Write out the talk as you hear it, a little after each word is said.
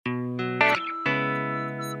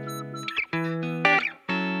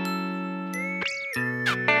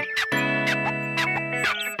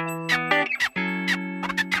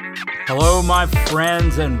Hello, my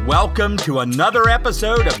friends, and welcome to another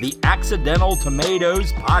episode of the Accidental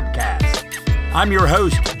Tomatoes podcast. I'm your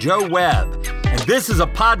host, Joe Webb, and this is a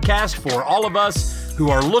podcast for all of us who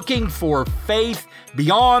are looking for faith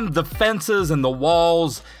beyond the fences and the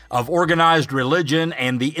walls of organized religion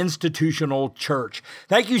and the institutional church.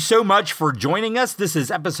 Thank you so much for joining us. This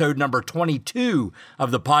is episode number 22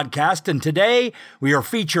 of the podcast, and today we are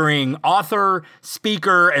featuring author,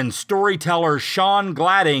 speaker, and storyteller Sean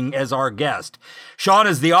Gladding as our guest. Sean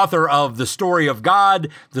is the author of The Story of God,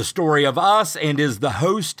 The Story of Us, and is the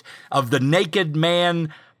host of the Naked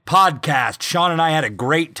Man podcast. Sean and I had a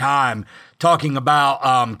great time talking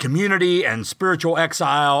about community and spiritual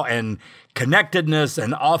exile and connectedness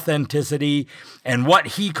and authenticity and what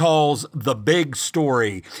he calls the big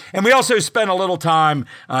story. And we also spent a little time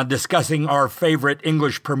discussing our favorite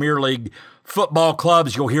English Premier League football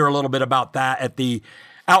clubs. You'll hear a little bit about that at the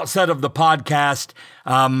outset of the podcast.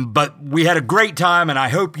 But we had a great time, and I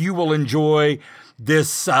hope you will enjoy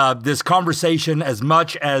this conversation as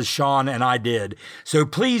much as Sean and I did. So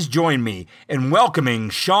please join me in welcoming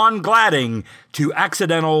Sean Gladding to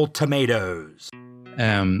Accidental Tomatoes.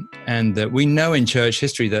 And we know in church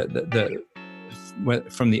history that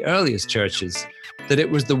from the earliest churches, that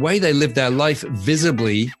it was the way they lived their life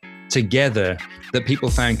visibly together that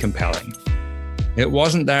people found compelling. It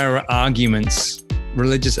wasn't their arguments,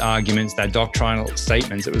 religious arguments, their doctrinal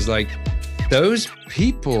statements. It was like, those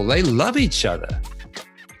people, they love each other.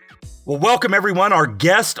 Well, welcome everyone. Our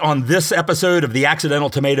guest on this episode of the Accidental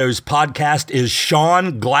Tomatoes podcast is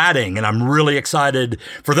Sean Gladding, and I'm really excited.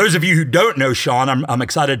 For those of you who don't know Sean, I'm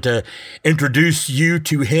excited to introduce you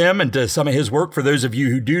to him and to some of his work. For those of you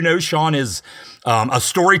who do know, Sean is a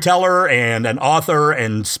storyteller and an author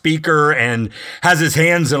and speaker and has his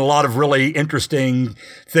hands in a lot of really interesting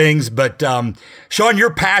things. But Sean,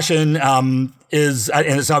 your passion is, and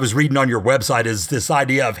as I was reading on your website, is this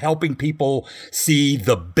idea of helping people see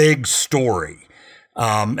the big story.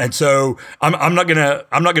 And so I'm not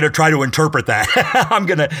gonna try to interpret that. I'm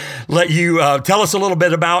gonna let you tell us a little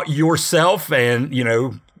bit about yourself and,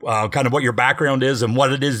 kind of what your background is and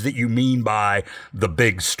what it is that you mean by the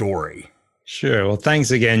big story. Sure. Well,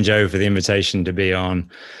 thanks again, Joe, for the invitation to be on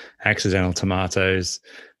Accidental Tomatoes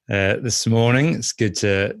this morning. It's good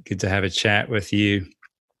to have a chat with you.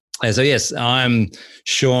 So yes, I'm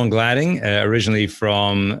Sean Gladding, originally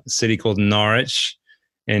from a city called Norwich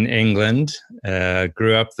in England.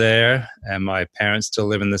 Grew up there, and my parents still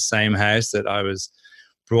live in the same house that I was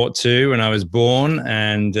brought to when I was born.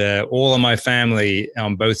 And all of my family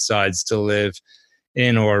on both sides still live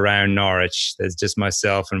in or around Norwich. There's just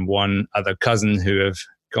myself and one other cousin who have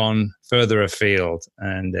gone further afield.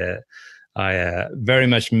 And I very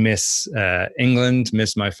much miss England,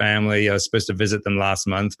 miss my family. I was supposed to visit them last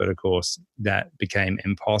month, but of course that became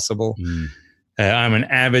impossible. I'm an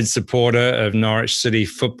avid supporter of Norwich City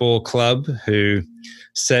Football Club, who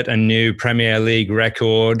set a new Premier League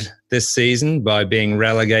record this season by being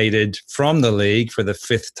relegated from the league for the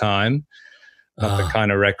 5th time. Not the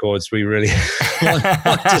kind of records we really want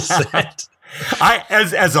to set.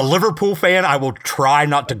 As a Liverpool fan, I will try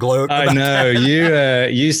not to gloat. I know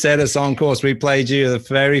you set us on course. We played you the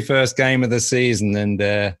very first game of the season,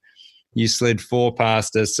 and you slid 4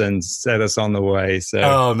 past us and set us on the way. So,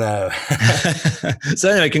 oh no! So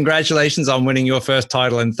anyway, congratulations on winning your first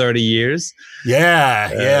title in 30 years.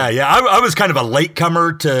 Yeah. I was kind of a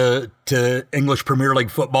latecomer to English Premier League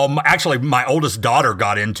football. Actually, my oldest daughter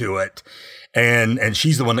got into it. And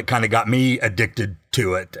she's the one that kind of got me addicted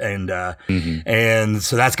to it. And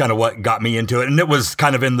so that's kind of what got me into it. And it was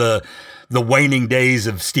kind of in the waning days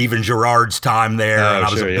of Steven Gerrard's time there. And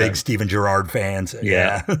I was a big Steven Gerrard fan. So,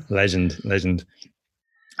 yeah. Legend.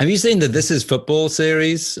 Have you seen the This Is Football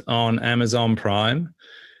series on Amazon Prime?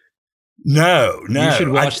 No. You should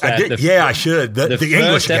watch that. I should. The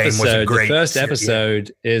English game was a great. The first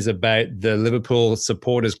episode is about the Liverpool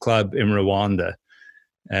Supporters Club in Rwanda.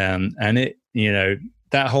 And it,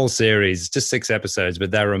 that whole series, just 6 episodes,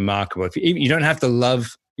 but they're remarkable. You don't have to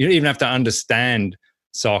love, you don't even have to understand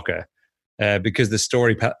soccer, because the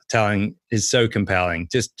storytelling is so compelling,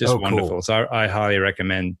 just wonderful. Cool. So I highly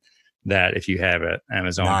recommend that if you have an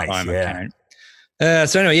Amazon Prime account.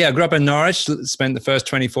 So anyway, I grew up in Norwich, spent the first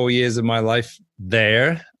 24 years of my life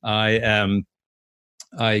there. I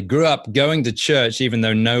grew up going to church, even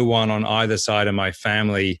though no one on either side of my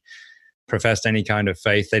family professed any kind of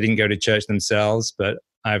faith. They didn't go to church themselves, but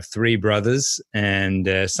I have 3 brothers, and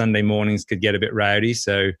Sunday mornings could get a bit rowdy.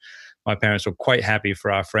 So my parents were quite happy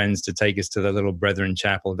for our friends to take us to the little Brethren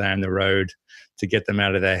Chapel down the road to get them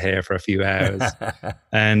out of their hair for a few hours.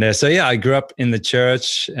 And so, I grew up in the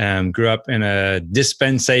church, grew up in a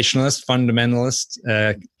dispensationalist, fundamentalist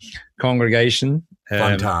congregation.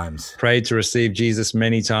 Fun times. Prayed to receive Jesus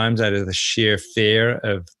many times out of the sheer fear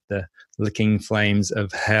of the licking flames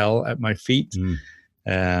of hell at my feet.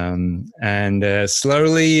 And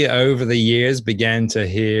slowly over the years began to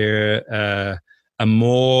hear a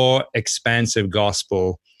more expansive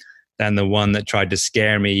gospel than the one that tried to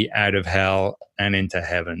scare me out of hell and into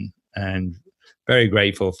heaven. And very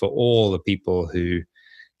grateful for all the people who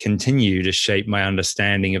continue to shape my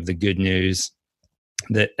understanding of the good news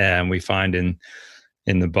that we find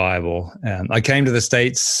in the Bible. I came to the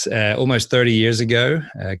States almost 30 years ago.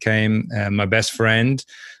 My best friend,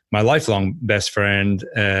 my lifelong best friend,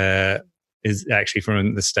 is actually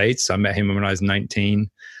from the States. I met him when I was 19.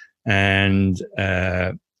 And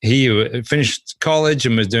he finished college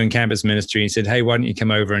and was doing campus ministry. He said, "Hey, why don't you come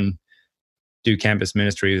over and do campus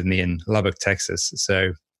ministry with me in Lubbock, Texas?"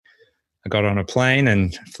 So I got on a plane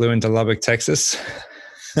and flew into Lubbock, Texas,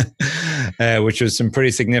 which was some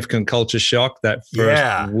pretty significant culture shock that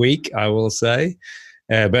first week, I will say.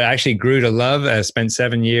 But actually grew to love. Spent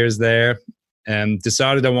 7 years there.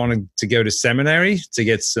 Decided I wanted to go to seminary to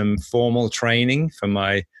get some formal training for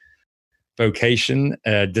my vocation.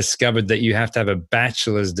 Discovered that you have to have a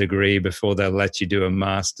bachelor's degree before they'll let you do a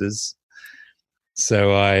master's.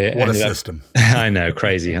 So what a system. I know,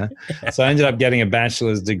 crazy, huh? So I ended up getting a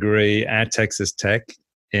bachelor's degree at Texas Tech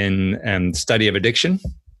in study of addiction,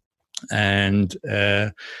 and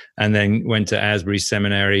then went to Asbury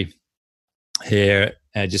Seminary here,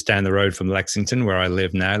 just down the road from Lexington, where I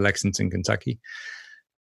live now, Lexington, Kentucky,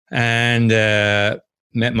 and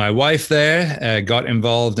met my wife there, got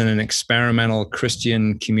involved in an experimental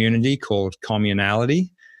Christian community called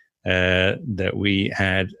Communality, that we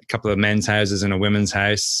had a couple of men's houses and a women's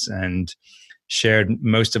house, and shared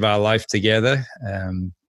most of our life together,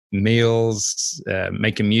 meals,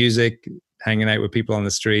 making music, hanging out with people on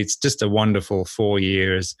the streets. Just a wonderful 4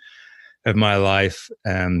 years of my life,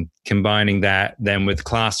 combining that then with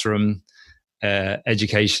classroom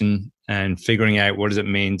education and figuring out what does it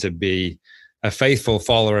mean to be a faithful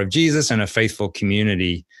follower of Jesus and a faithful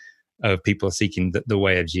community of people seeking the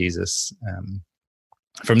way of Jesus.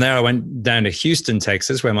 From there, I went down to Houston,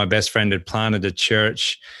 Texas, where my best friend had planted a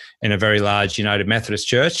church in a very large United Methodist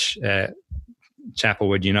church,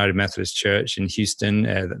 Chapelwood United Methodist Church in Houston.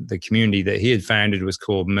 The community that he had founded was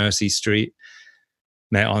called Mercy Street.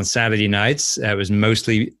 Met on Saturday nights. It was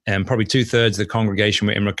mostly, probably 2/3 of the congregation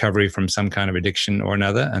were in recovery from some kind of addiction or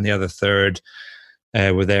another, and the other third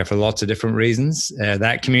were there for lots of different reasons.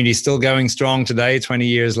 That community is still going strong today, 20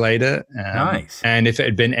 years later. Nice. And if it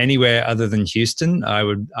had been anywhere other than Houston, I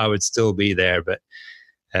would still be there. But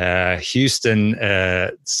Houston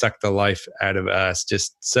sucked the life out of us.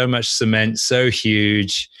 Just so much cement, so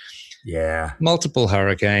huge. Yeah. Multiple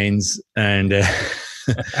hurricanes, and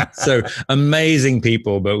so amazing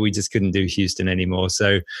people, but we just couldn't do Houston anymore.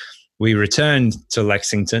 So we returned to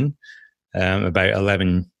Lexington about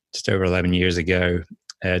just over 11 years ago,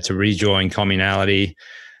 to rejoin Communality,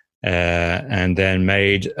 and then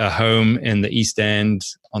made a home in the East End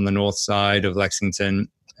on the north side of Lexington,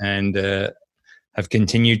 and have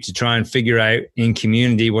continued to try and figure out in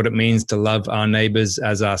community what it means to love our neighbors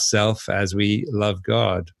as ourselves as we love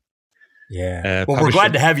God. Yeah. Well, we're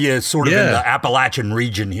glad to have you sort of in the Appalachian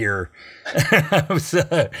region here.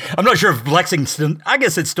 I'm not sure if Lexington, I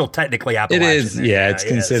guess it's still technically Appalachian. It is. Yeah, it's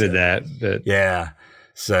considered that. But yeah.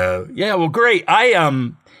 So, well, great.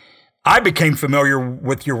 I became familiar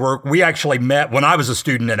with your work. We actually met when I was a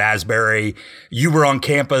student at Asbury. You were on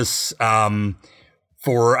campus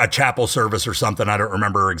for a chapel service or something. I don't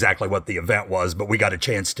remember exactly what the event was, but we got a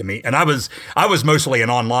chance to meet. And I was mostly an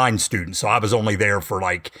online student, so I was only there for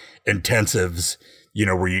like intensives,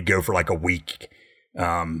 where you'd go for like a week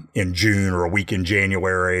in June or a week in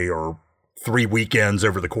January or 3 weekends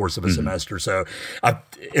over the course of a semester. So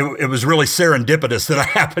it was really serendipitous that I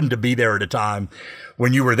happened to be there at a time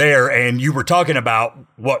when you were there, and you were talking about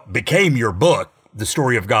what became your book, The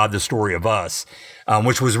Story of God, The Story of Us,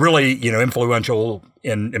 which was really, influential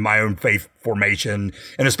in my own faith formation,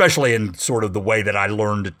 and especially in sort of the way that I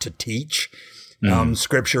learned to teach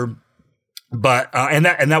scripture. But, and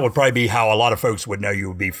that would probably be how a lot of folks would know you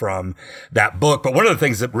would be from that book. But one of the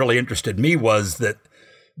things that really interested me was that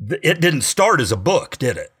it didn't start as a book,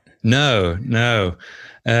 did it? No.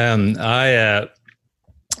 When I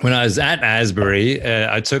was at Asbury,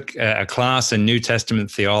 I took a class in New Testament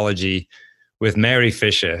theology with Mary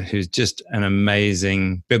Fisher, who's just an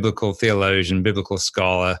amazing biblical theologian, biblical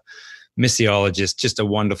scholar. missiologist, just a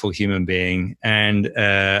wonderful human being. And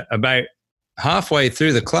about halfway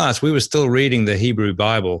through the class, we were still reading the Hebrew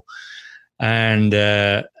Bible, and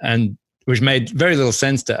which made very little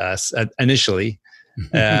sense to us initially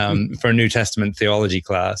for a New Testament theology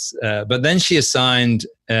class. But then she assigned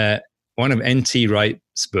one of N.T.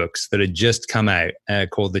 Wright's books that had just come out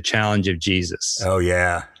called The Challenge of Jesus. Oh,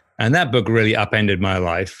 yeah. And that book really upended my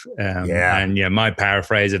life. Yeah. And my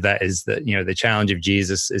paraphrase of that is that, the challenge of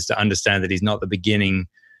Jesus is to understand that he's not the beginning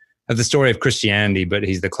of the story of Christianity, but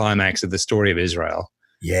he's the climax of the story of Israel.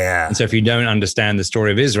 Yeah. And so if you don't understand the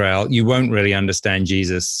story of Israel, you won't really understand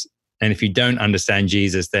Jesus. And if you don't understand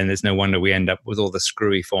Jesus, then there's no wonder we end up with all the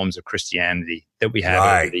screwy forms of Christianity that we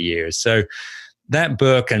have over the years. So that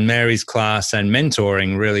book and Mary's class and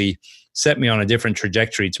mentoring really set me on a different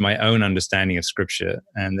trajectory to my own understanding of Scripture.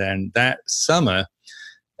 And then that summer,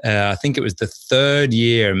 I think it was the third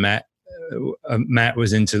year Matt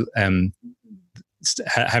was into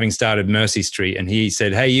having started Mercy Street, and he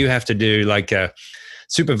said, "Hey, you have to do like a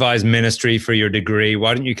supervised ministry for your degree.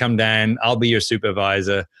 Why don't you come down? I'll be your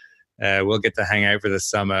supervisor. We'll get to hang out for the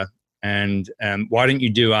summer. And why don't you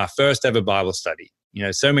do our first ever Bible study?"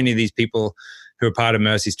 So many of these people who are part of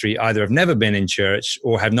Mercy Street either have never been in church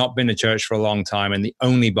or have not been to church for a long time, and the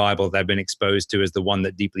only Bible they've been exposed to is the one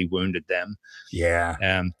that deeply wounded them. Yeah.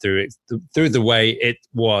 Through the way it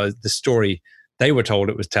was, the story they were told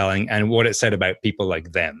it was telling, and what it said about people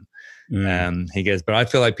like them. He goes, "But I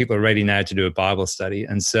feel like people are ready now to do a Bible study."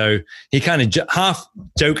 And so he kind of half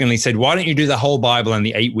jokingly said, "Why don't you do the whole Bible in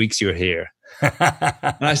the 8 weeks you're here?"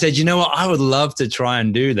 And I said, "You know what? I would love to try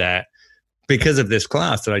and do that, because of this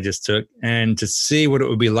class that I just took, and to see what it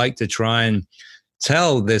would be like to try and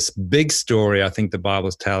tell this big story I think the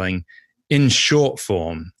Bible's telling in short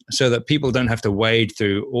form, so that people don't have to wade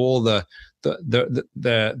through all the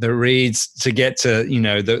reads to get to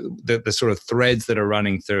the sort of threads that are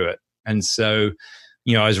running through it." And so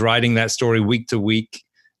I was writing that story week to week.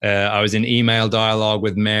 I was in email dialogue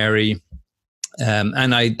with Mary, and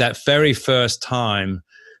that very first time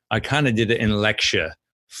I kind of did it in lecture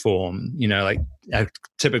form, like a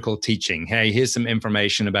typical teaching. Hey, here's some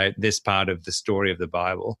information about this part of the story of the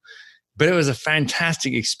Bible. But it was a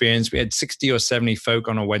fantastic experience. We had 60 or 70 folk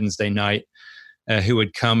on a Wednesday night who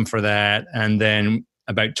would come for that. And then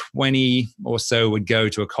about 20 or so would go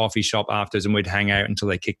to a coffee shop afterwards, and we'd hang out until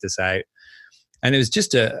they kicked us out. And it was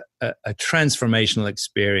just a transformational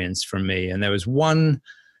experience for me. And there was one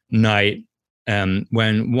night when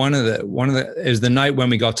it was the night when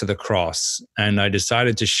we got to the cross, and I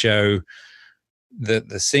decided to show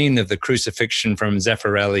the scene of the crucifixion from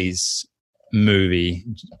Zeffirelli's movie,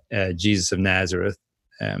 Jesus of Nazareth.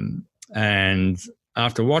 And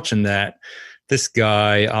after watching that, this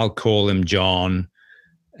guy, I'll call him John,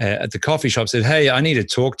 at the coffee shop said, "Hey, I need to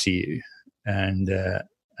talk to you." And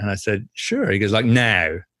I said, "Sure." He goes, "Like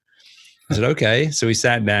now?" I said, "Okay." So we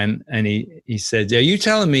sat down, and he said, "Yeah, you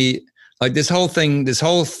telling me, like this whole thing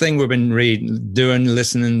we've been reading, doing,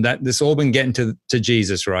 listening, that this all been getting to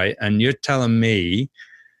Jesus, right? And you're telling me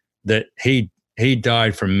that he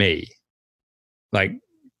died for me, like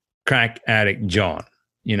crack addict John,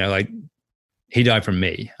 like he died for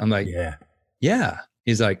me." I'm like, yeah.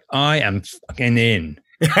 He's like, "I am fucking in."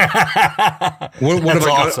 What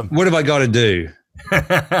have I got to do?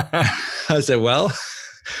 I said, "Well,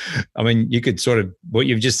 I mean, you could sort of, what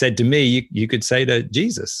you've just said to me, you could say to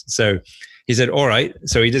Jesus." So he said, "All right."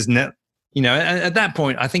 So he doesn't, at that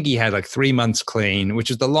point, I think he had like 3 months clean, which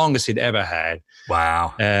was the longest he'd ever had.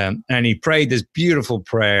 Wow. And he prayed this beautiful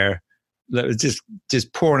prayer that was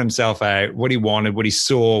just pouring himself out, what he wanted, what he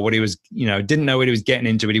saw, what he was, didn't know what he was getting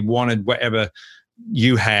into, but he wanted whatever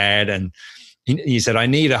you had. And he said, "I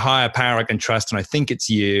need a higher power I can trust, and I think it's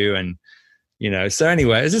you." And, so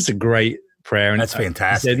anyway, it's just a great prayer. And that's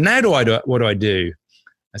fantastic. He said, "Now what do I do?"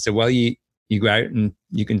 I said, "Well, you go out and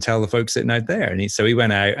you can tell the folks sitting out there." And so he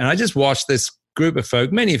went out, and I just watched this group of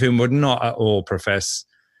folk, many of whom would not at all profess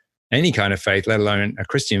any kind of faith, let alone a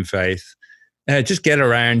Christian faith, just get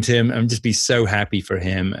around him and just be so happy for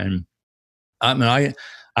him. And I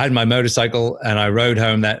had my motorcycle, and I rode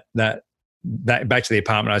home that back to the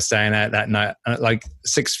apartment I was staying at that night, like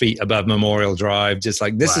 6 feet above Memorial Drive, just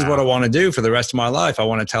like, this is what I want to do for the rest of my life. I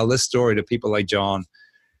want to tell this story to people like John.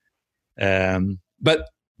 But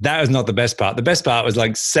that was not the best part. The best part was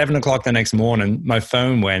like 7 o'clock the next morning, my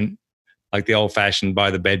phone went, like the old fashioned by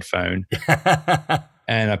the bed phone.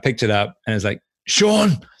 And I picked it up, and it's like,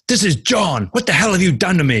 "Sean, this is John. What the hell have you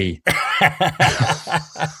done to me?"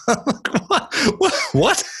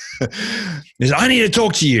 What? He said, "I need to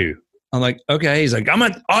talk to you." I'm like, "Okay." He's like, "I'm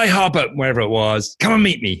at IHOP at wherever it was. Come and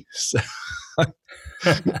meet me."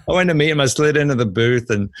 I went to meet him. I slid into the booth,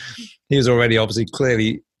 and he was already obviously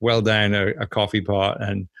clearly well down a coffee pot.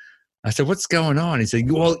 And I said, "What's going on?" He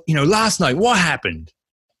said, "Well, last night, what happened?"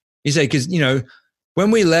 He said, "Because, when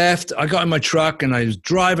we left, I got in my truck and I was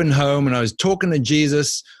driving home and I was talking to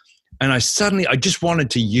Jesus, and I just wanted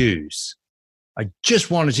to use. I just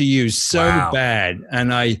wanted to use so bad.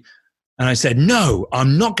 And I said, no,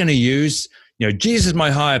 I'm not going to use, Jesus is my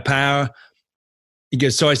higher power." He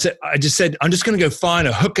goes, so I just said, I'm just going to go find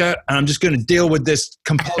a hooker and I'm just going to deal with this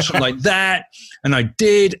compulsion like that. And I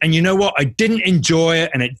did. And you know what? I didn't enjoy it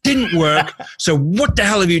and it didn't work. So what the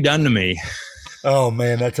hell have you done to me? Oh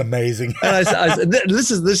man, that's amazing. And I said, this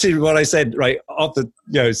is what I said right off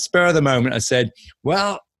the spur of the moment. I said,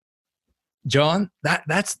 well, John,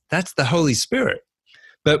 that's the Holy Spirit,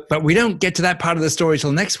 but we don't get to that part of the story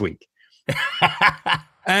till next week.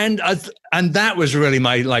 and that was really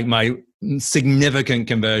my significant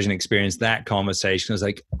conversion experience. That conversation, I was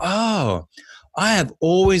like, oh, I have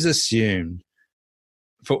always assumed,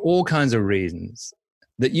 for all kinds of reasons,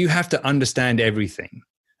 that you have to understand everything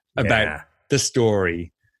about the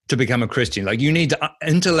story to become a Christian. Like, you need to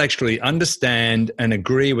intellectually understand and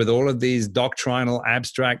agree with all of these doctrinal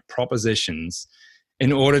abstract propositions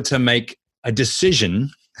in order to make a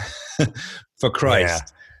decision for Christ.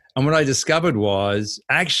 Yeah. And what I discovered was,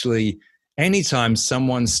 actually, anytime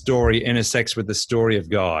someone's story intersects with the story of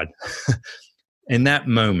God, in that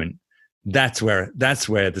moment, that's where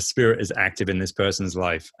the Spirit is active in this person's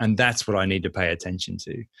life. And that's what I need to pay attention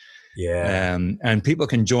to. Yeah. And people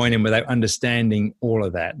can join in without understanding all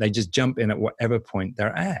of that. They just jump in at whatever point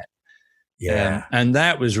they're at. Yeah. And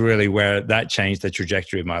that was really where that changed the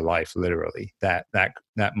trajectory of my life, literally, that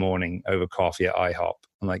morning over coffee at IHOP.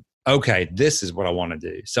 I'm like, okay, this is what I want to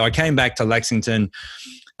do. So I came back to Lexington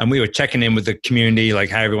and we were checking in with the community, like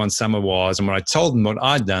how everyone's summer was. And when I told them what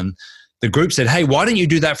I'd done, the group said, hey, why don't you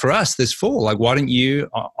do that for us this fall? Like, why don't you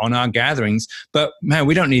on our gatherings? But man,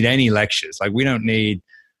 we don't need any lectures. Like, why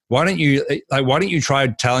don't you try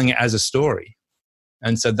telling it as a story?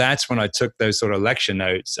 And so that's when I took those sort of lecture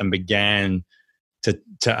notes and began to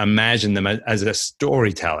imagine them as a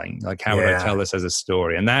storytelling. Like, how would I tell this as a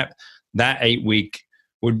story? And that 8-week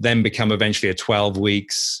would then become eventually a 12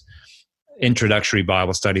 weeks introductory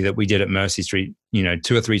Bible study that we did at Mercy Street, 2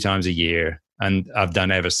 or 3 times a year. And I've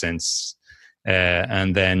done ever since.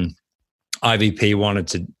 And then IVP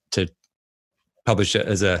wanted to publish it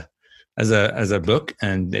as a book,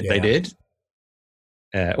 and they did.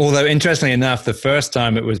 Although, interestingly enough, the first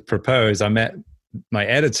time it was proposed, I met my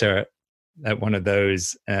editor at one of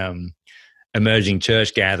those emerging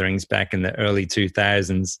church gatherings back in the early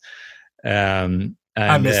 2000s.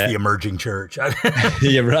 I miss the emerging church.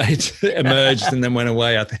 You're right. It emerged and then went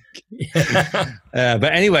away, I think.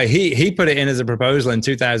 But anyway, he put it in as a proposal in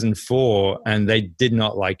 2004, and they did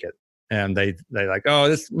not like it. And they like, oh,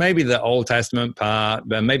 this maybe the Old Testament part,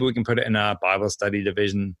 but maybe we can put it in our Bible study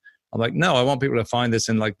division. I'm like, no, I want people to find this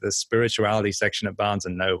in like the spirituality section at Barnes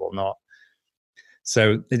and Noble, not.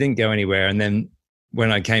 So they didn't go anywhere. And then when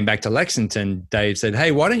I came back to Lexington, Dave said,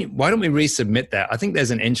 hey, why don't we resubmit that? I think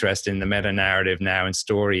there's an interest in the meta-narrative now and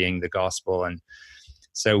storying the gospel. And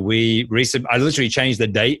so I literally changed the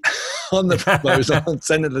date on the proposal and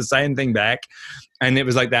sent it the same thing back. And it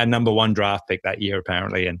was like that number 1 draft pick that year,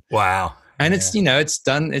 apparently. And wow. And it's, it's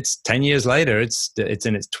done. It's 10 years later. It's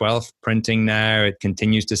in its 12th printing now. It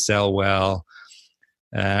continues to sell well.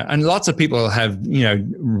 And lots of people have,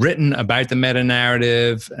 written about the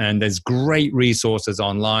meta-narrative, and there's great resources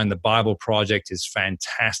online. The Bible Project is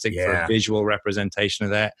fantastic for a visual representation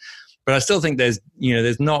of that. But I still think there's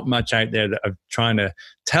not much out there of trying to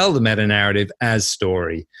tell the meta-narrative as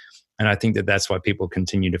story. And I think that's why people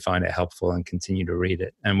continue to find it helpful and continue to read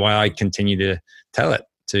it, and why I continue to tell it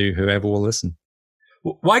to whoever will listen.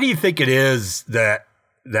 Why do you think it is that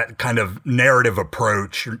kind of narrative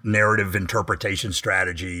approach, narrative interpretation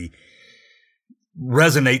strategy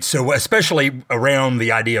resonates so well, especially around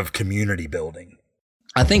the idea of community building?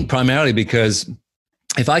 I think primarily because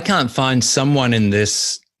if I can't find someone in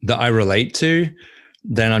this that I relate to,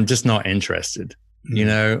 then I'm just not interested,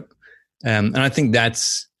 and I think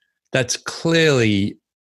that's clearly,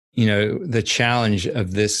 the challenge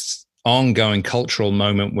of this ongoing cultural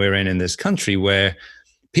moment we're in this country, where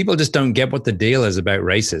people just don't get what the deal is about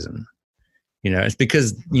racism. It's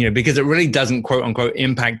because it really doesn't, quote unquote,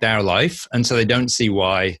 impact their life. And so they don't see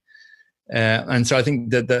why. And so I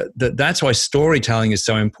think that's why storytelling is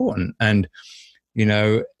so important. And,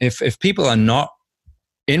 if people are not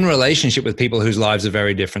in relationship with people whose lives are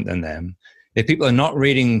very different than them, if people are not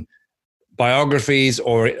reading biographies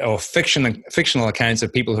or fictional accounts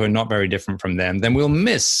of people who are not very different from them, then we'll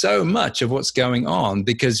miss so much of what's going on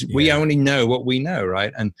because we only know what we know,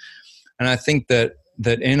 right? And I think that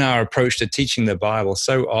in our approach to teaching the Bible,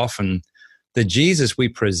 so often the Jesus we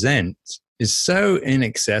present is so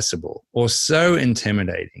inaccessible or so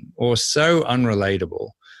intimidating or so unrelatable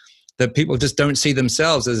that people just don't see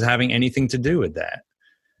themselves as having anything to do with that.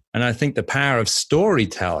 And I think the power of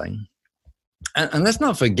storytelling, and let's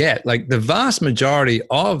not forget, like the vast majority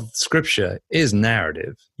of Scripture is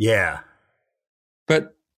narrative. Yeah.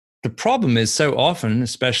 But the problem is so often,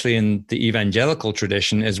 especially in the evangelical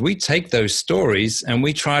tradition, is we take those stories and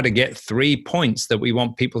we try to get 3 points that we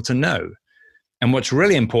want people to know. And what's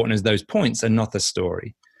really important is those points and not the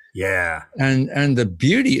story. Yeah. And the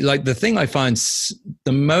beauty, like the thing I find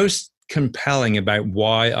the most compelling about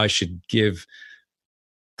why I should give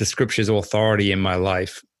the Scriptures authority in my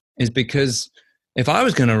life is because if I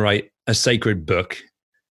was going to write a sacred book,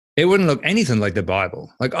 it wouldn't look anything like the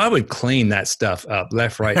Bible. Like I would clean that stuff up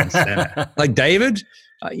left, right, and center. Like David,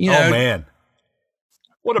 you know. Oh man,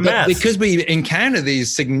 what a mess. Because we encounter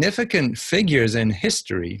these significant figures in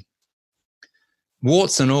history,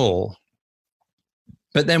 warts and all.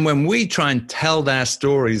 But then when we try and tell their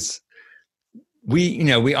stories,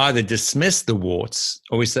 we either dismiss the warts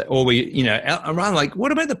or we around like,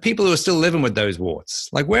 what about the people who are still living with those warts?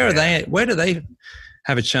 Like, where are they? Where do they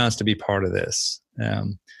have a chance to be part of this?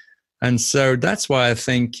 And so that's why I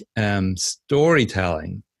think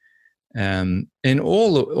storytelling, in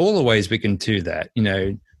all the ways we can do that,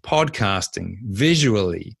 podcasting,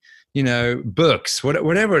 visually, books,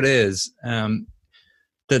 whatever it is,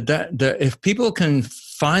 that if people can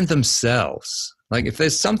find themselves, like if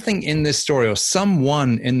there's something in this story or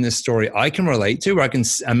someone in this story I can relate to, where I can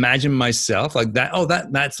imagine myself like that,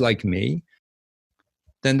 that's like me,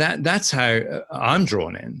 then that's how I'm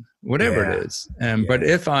drawn in, whatever it is. But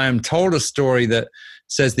if I'm told a story that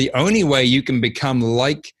says the only way you can become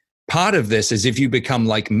like part of this is if you become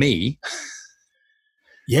like me.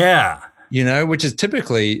 Yeah. Which is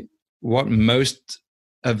typically what most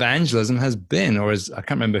evangelism has been, or as I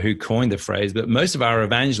can't remember who coined the phrase, but most of our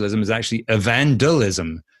evangelism is actually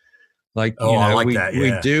evangelicism. Like, I like that. Yeah.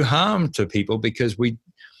 We do harm to people because we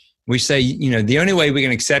say, the only way we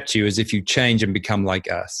can accept you is if you change and become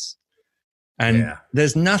like us. And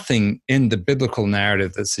there's nothing in the biblical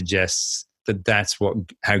narrative that suggests that that's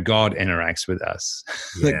how God interacts with us.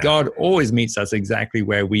 That God always meets us exactly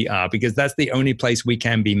where we are, because that's the only place we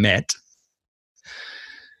can be met.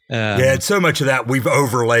 And so much of that we've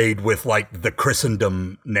overlaid with like the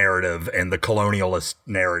Christendom narrative and the colonialist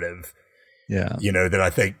narrative. Yeah. That I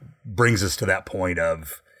think brings us to that point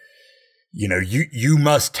of, you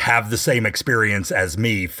must have the same experience as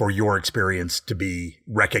me for your experience to be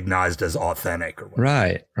recognized as authentic. Or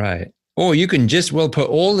whatever. Right. Or you can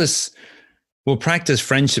we'll practice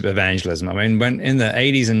friendship evangelism. I mean, when in the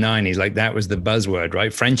 80s and 90s, like that was the buzzword,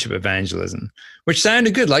 right? Friendship evangelism, which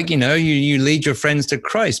sounded good. Like, you lead your friends to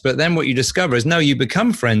Christ. But then what you discover is, no, you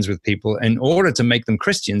become friends with people in order to make them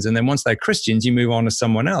Christians. And then once they're Christians, you move on to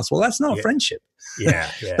someone else. Well, that's not friendship.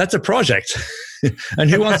 Yeah. That's a project.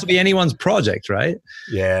 And who wants to be anyone's project, right?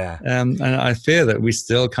 Yeah. And I fear that we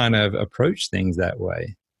still kind of approach things that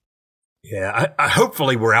way. Yeah, I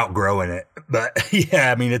hopefully we're outgrowing it, but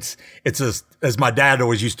I mean, it's as my dad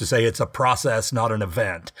always used to say, it's a process, not an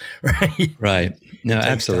event, right? Right. No,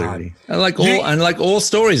 absolutely. And like all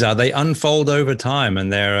stories they unfold over time,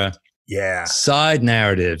 and there are side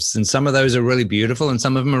narratives, and some of those are really beautiful, and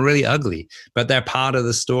some of them are really ugly, but they're part of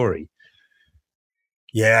the story.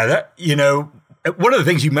 Yeah, one of the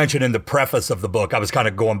things you mentioned in the preface of the book, I was kind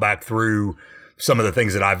of going back through some of the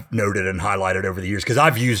things that I've noted and highlighted over the years, because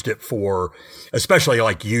I've used it for especially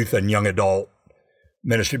like youth and young adult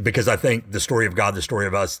ministry, because I think the story of God, the story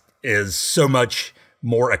of us is so much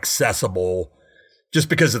more accessible just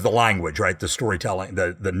because of the language, right? The storytelling,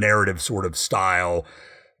 the narrative sort of style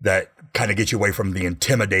that kind of gets you away from the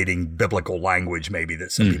intimidating biblical language maybe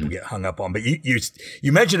that some people get hung up on. But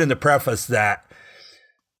you mentioned in the preface that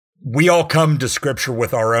we all come to Scripture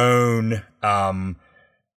with our own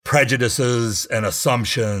prejudices and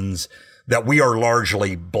assumptions that we are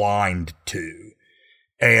largely blind to.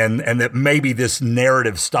 And that maybe this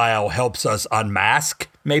narrative style helps us unmask,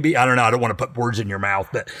 maybe. I don't know. I don't want to put words in your mouth,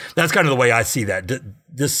 but that's kind of the way I see that.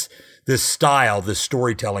 This style, this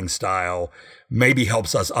storytelling style, maybe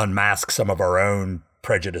helps us unmask some of our own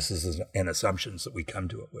prejudices and assumptions that we come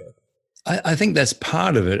to it with. I think that's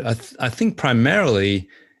part of it. I think primarily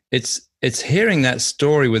it's hearing that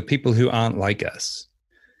story with people who aren't like us.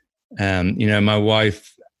 My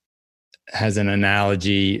wife has an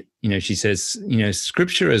analogy. She says,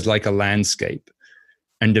 scripture is like a landscape.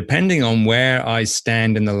 And depending on where I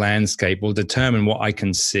stand in the landscape will determine what I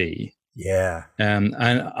can see. Yeah. And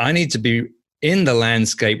I need to be in the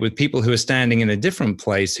landscape with people who are standing in a different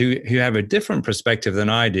place, who have a different perspective than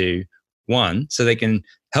I do. One, so they can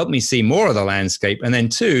help me see more of the landscape. And then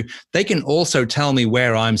two, they can also tell me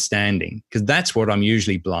where I'm standing, because that's what I'm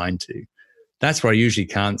usually blind to. That's what I usually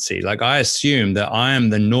can't see. Like, I assume that I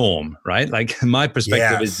am the norm, right? Like, my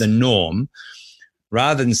perspective is the norm,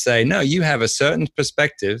 rather than say, no, you have a certain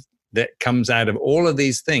perspective that comes out of all of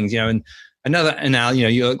these things, and another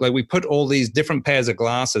analogy, like we put all these different pairs of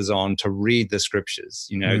glasses on to read the scriptures,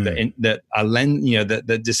 that are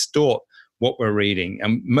that distort what we're reading.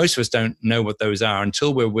 And most of us don't know what those are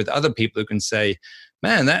until we're with other people who can say,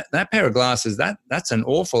 man, that pair of glasses, that's an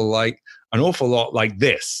awful lot like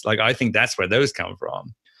this. Like, I think that's where those come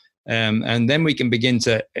from. And then we can begin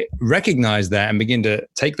to recognize that and begin to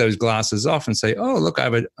take those glasses off and say, oh, look,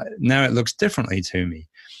 now it looks differently to me.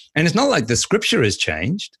 And it's not like the scripture has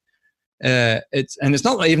changed. It's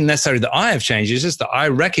not even necessarily that I have changed. It's just that I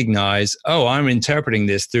recognize, oh, I'm interpreting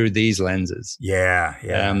this through these lenses. Yeah.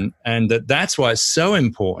 And that's why it's so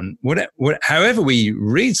important. However we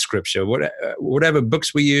read scripture, whatever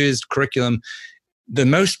books we use, curriculum, the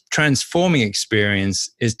most transforming experience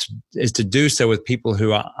is to do so with people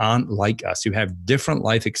who aren't like us, who have different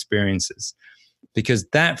life experiences, because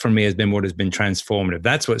that for me has been what has been transformative.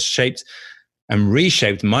 That's what's shaped and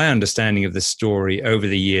reshaped my understanding of the story over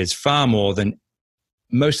the years, far more than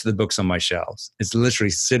most of the books on my shelves. It's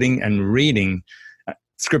literally sitting and reading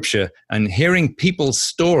scripture and hearing people's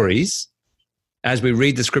stories as we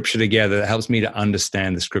read the scripture together that helps me to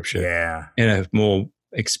understand the scripture in a more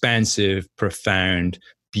expansive, profound,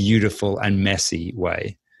 beautiful, and messy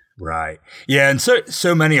way. Right. Yeah. And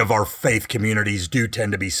so many of our faith communities do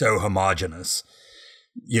tend to be so homogenous.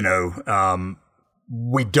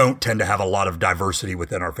 We don't tend to have a lot of diversity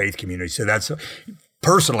within our faith community. So that's,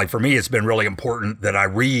 personally, for me, it's been really important that I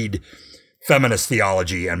read feminist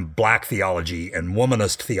theology and Black theology and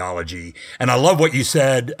womanist theology. And I love what you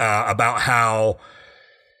said about how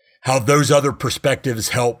those other perspectives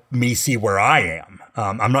help me see where I am.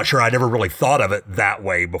 I'm not sure I'd ever really thought of it that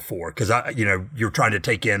way before, because you're trying to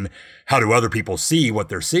take in how do other people see what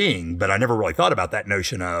they're seeing, but I never really thought about that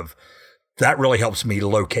notion of that really helps me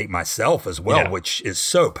locate myself as well, which is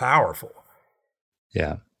so powerful.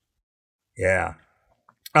 Yeah. Yeah.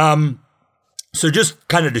 So just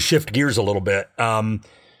kind of to shift gears a little bit, I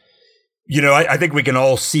think we can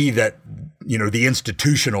all see that, the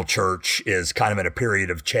institutional church is kind of in a period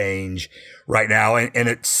of change right now. And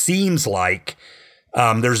it seems like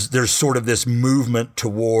there's sort of this movement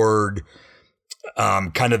toward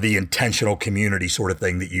kind of the intentional community sort of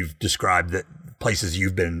thing that you've described, that places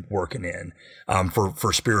you've been working in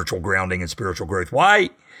for spiritual grounding and spiritual growth. Why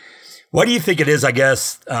do you think it is, I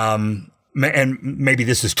guess, and maybe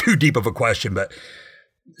this is too deep of a question, but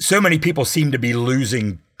so many people seem to be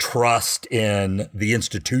losing trust in the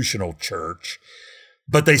institutional church,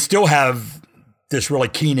 but they still have this really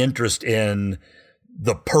keen interest in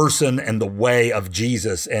the person and the way of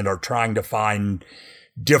Jesus and are trying to find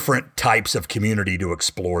different types of community to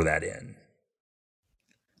explore that in.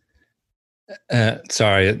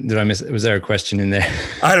 Sorry, did I miss? Was there a question in there?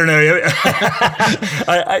 I don't know.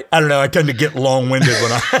 I don't know. I tend to get long-winded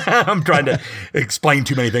when I'm trying to explain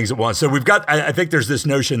too many things at once. So I think there's this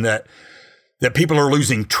notion that people are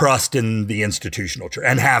losing trust in the institutional church,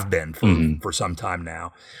 and have been for some time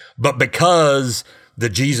now. But because the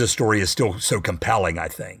Jesus story is still so compelling, I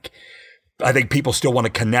think people still want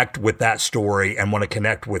to connect with that story and want to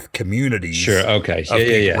connect with communities. Sure. Okay.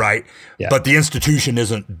 Yeah. Right. Yeah. But the institution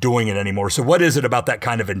isn't doing it anymore. So what is it about that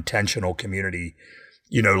kind of intentional community,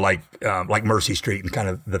 like Mercy Street and kind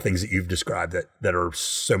of the things that you've described that are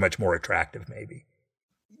so much more attractive maybe?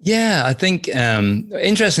 Yeah, I think,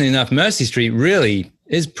 interestingly enough, Mercy Street really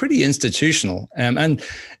is pretty institutional. And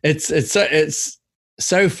it's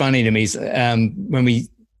so funny to me when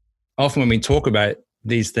we talk about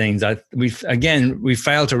these things, we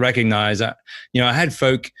fail to recognize that, I had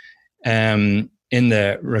folk in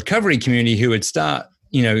the recovery community who would start,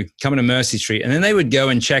 coming to Mercy Street, and then they would go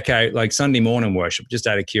and check out like Sunday morning worship just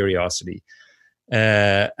out of curiosity.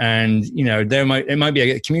 And it might be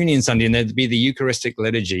a communion Sunday, and there'd be the Eucharistic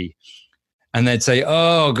liturgy, and they'd say,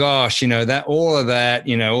 "Oh gosh, all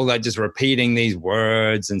that just repeating these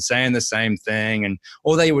words and saying the same thing,"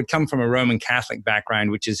 or they would come from a Roman Catholic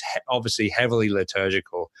background, which is obviously heavily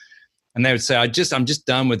liturgical, and they would say, I'm just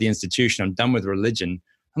done with the institution. I'm done with religion."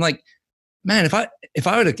 I'm like, man, if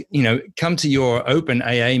I were to come to your open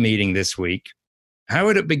AA meeting this week, how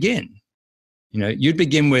would it begin? You'd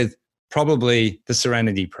begin with probably the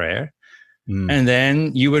Serenity Prayer, and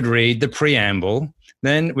then you would read the preamble,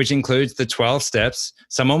 which includes the 12 steps.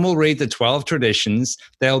 Someone will read the 12 traditions.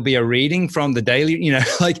 There'll be a reading from the daily,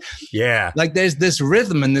 like there's this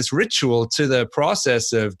rhythm and this ritual to the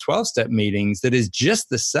process of 12-step meetings that is just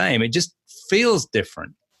the same. It just feels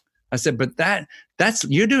different. I said, but that's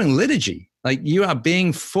you're doing liturgy. Like, you are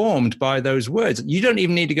being formed by those words. You don't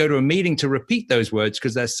even need to go to a meeting to repeat those words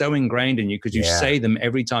because they're so ingrained in you, because you say them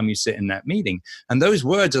every time you sit in that meeting. And those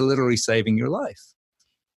words are literally saving your life.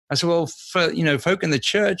 I said, well, for, folk in the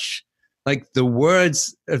church, like, the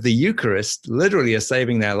words of the Eucharist literally are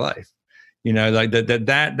saving their life. Like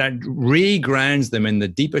that re-grounds them in the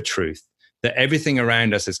deeper truth that everything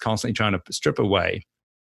around us is constantly trying to strip away.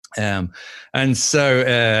 And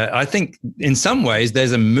so I think in some ways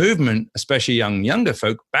there's a movement, especially younger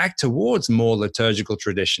folk, back towards more liturgical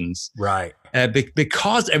traditions. Right.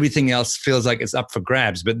 Because everything else feels like it's up for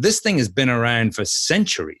grabs. But this thing has been around for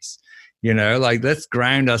centuries, like, let's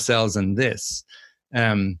ground ourselves in this.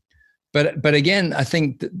 But again, I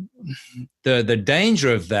think the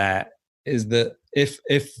danger of that is that if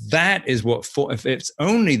that is if it's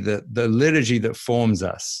only the liturgy that forms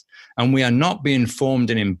us, and we are not being formed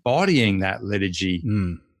in embodying that liturgy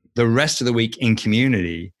the rest of the week in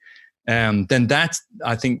community, then that's,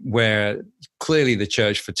 I think, where clearly the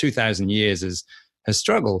church for 2,000 years has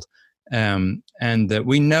struggled. And that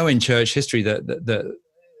we know in church history that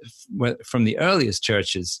from the earliest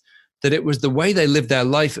churches, that it was the way they lived their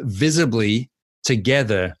life visibly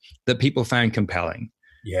together that people found compelling.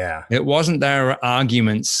 Yeah. It wasn't their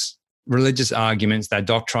arguments, religious arguments, their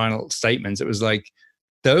doctrinal statements. It was like,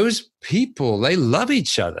 those people, they love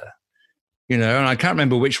each other, and I can't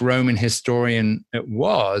remember which Roman historian it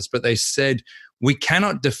was, but they said, we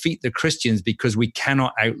cannot defeat the Christians because we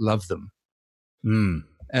cannot outlove them.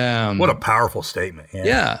 What a powerful statement.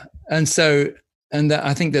 Yeah. And so,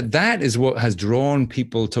 I think that is what has drawn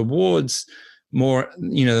people towards more,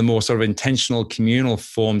 the more sort of intentional communal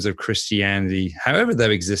forms of Christianity, however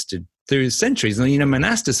they've existed through centuries. And,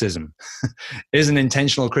 monasticism is an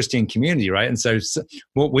intentional Christian community, right? And so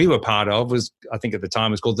what we were part of was, I think at the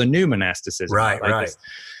time, was called the New Monasticism. Right.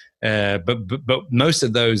 But most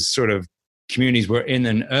of those sort of communities were in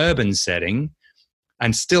an urban setting,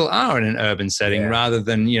 and still are in an urban setting, rather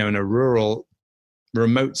than, in a rural,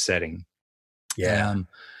 remote setting. Yeah.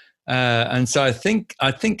 And so I think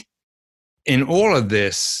in all of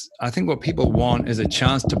this, I think what people want is a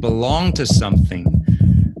chance to belong to something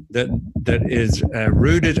that is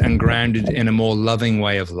rooted and grounded in a more loving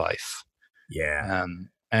way of life. Yeah.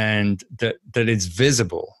 And that is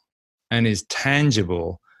visible and is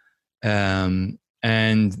tangible, and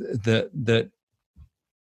that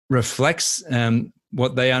reflects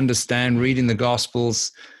what they understand reading the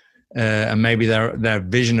Gospels, and maybe their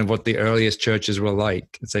vision of what the earliest churches were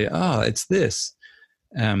like, and say, it's this.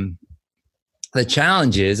 The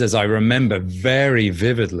challenge is, as I remember very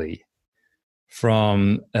vividly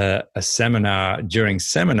from a seminar during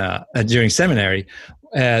seminary,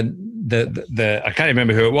 I can't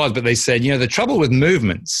remember who it was, but they said, the trouble with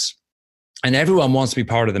movements, and everyone wants to be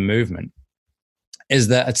part of the movement, is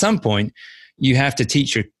that at some point you have to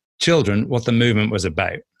teach your children what the movement was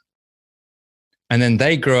about. And then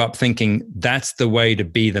they grow up thinking that's the way to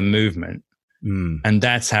be the movement. And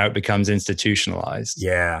that's how it becomes institutionalized.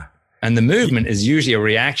 Yeah. And the movement is usually a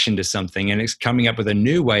reaction to something, and it's coming up with a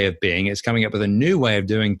new way of being. It's coming up with a new way of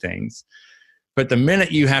doing things. But the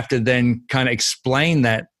minute you have to then kind of explain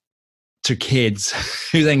that to kids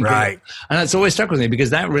who then right. And that's always stuck with me, because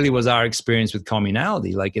that really was our experience with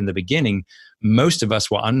communality. Like, in the beginning, most of us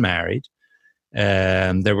were unmarried.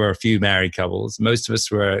 There were a few married couples. Most of us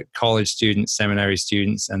were college students, seminary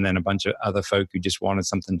students, and then a bunch of other folk who just wanted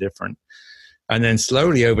something different. And then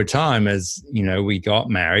slowly over time, as we got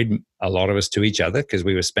married, a lot of us to each other, because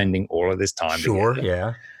we were spending all of this time together.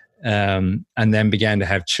 Yeah. And then began to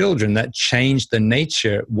have children. That changed the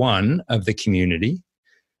nature, one, of the community,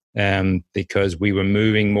 because we were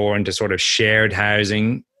moving more into sort of shared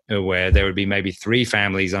housing, where there would be maybe 3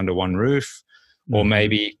 families under one roof, or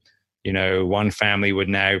maybe, one family would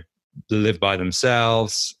now live by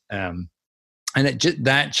themselves. And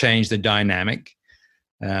that changed the dynamic.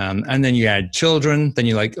 And then you had children. Then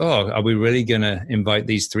you're like, are we really going to invite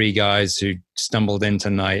these 3 guys who stumbled in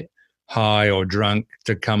tonight, high or drunk,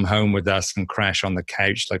 to come home with us and crash on the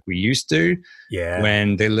couch like we used to? Yeah.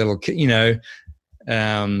 When the little kid,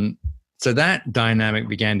 so that dynamic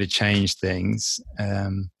began to change things.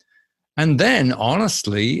 And then,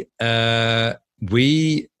 honestly, in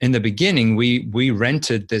the beginning, we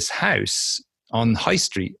rented this house on High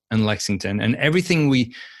Street in Lexington, and everything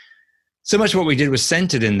so much of what we did was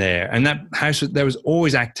centered in there, and that house, there was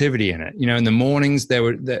always activity in it. In the mornings,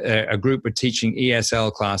 a group were teaching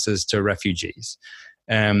ESL classes to refugees.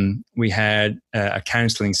 We had a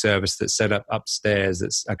counseling service that set up upstairs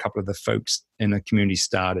that a couple of the folks in the community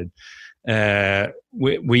started.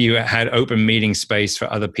 We had open meeting space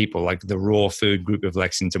for other people, like the Raw Food Group of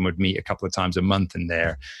Lexington would meet a couple of times a month in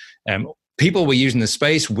there. People were using the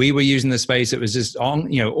space. We were using the space. It was just on,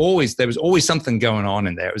 there was always something going on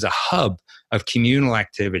in there. It was a hub of communal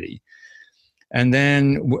activity. And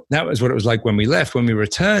then that was what it was like when we left. When we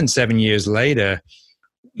returned 7 years later,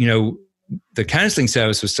 the counseling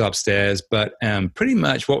service was still upstairs, but pretty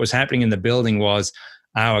much what was happening in the building was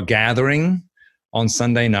our gathering on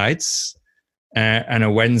Sunday nights and a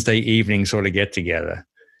Wednesday evening sort of get together.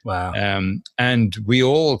 Wow. And we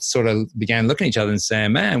all sort of began looking at each other and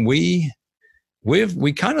saying, man, we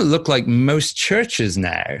kind of look like most churches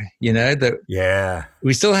now, that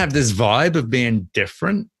we still have this vibe of being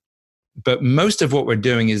different, but most of what we're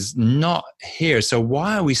doing is not here. So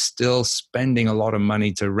why are we still spending a lot of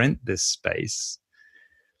money to rent this space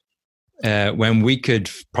when we could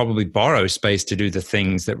probably borrow space to do the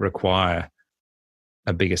things that require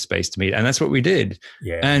a bigger space to meet? And that's what we did.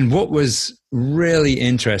 Yeah. And what was really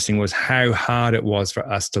interesting was how hard it was for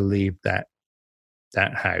us to leave that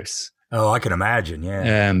house. Oh, I can imagine.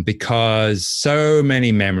 Yeah. Because so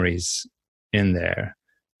many memories in there,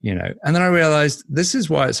 and then I realized this is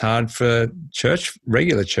why it's hard for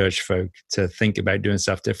regular church folk to think about doing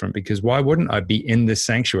stuff different, because why wouldn't I be in this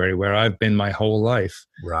sanctuary where I've been my whole life?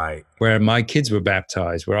 Right. Where my kids were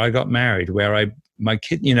baptized, where I got married, where my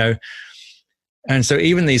kid, and so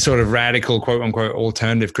even these sort of radical, quote unquote,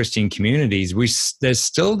 alternative Christian communities, there's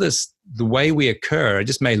still the way we occur. It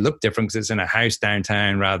just may look different because it's in a house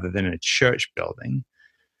downtown rather than in a church building.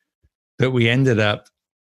 But we ended up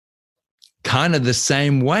kind of the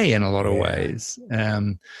same way in a lot of ways.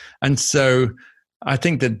 And so I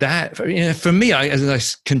think that for me, as I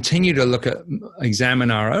continue to examine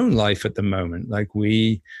our own life at the moment, like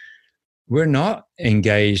we're not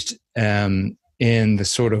engaged in the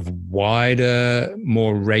sort of wider,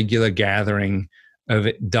 more regular gathering of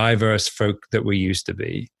diverse folk that we used to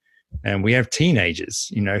be. And we have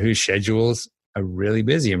teenagers, whose schedules are really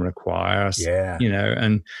busy and require us,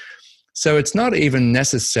 and so it's not even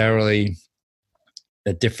necessarily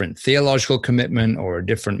a different theological commitment or a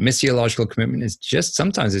different missiological commitment.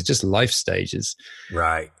 Sometimes it's just life stages.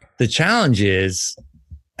 Right. The challenge is,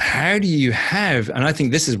 how do you have, and I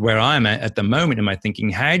think this is where I'm at the moment in my thinking,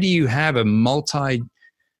 how do you have a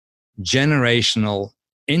multi-generational,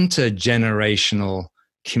 intergenerational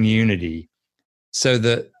community so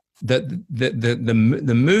that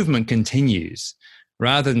the movement continues,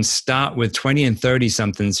 rather than start with 20 and 30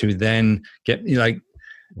 somethings who then get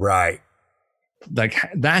right. I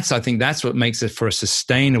think that's what makes it for a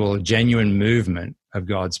sustainable, genuine movement of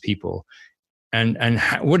God's people. And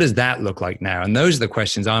what does that look like now? And those are the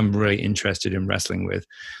questions I'm really interested in wrestling with.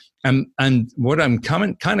 And what I'm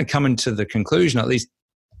coming to the conclusion, at least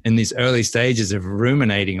in these early stages of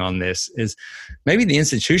ruminating on this, is maybe the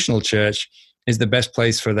institutional church is the best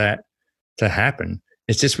place for that to happen.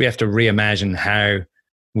 It's just we have to reimagine how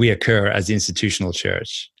we occur as the institutional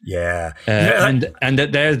church. Yeah. And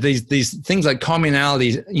that there's these things like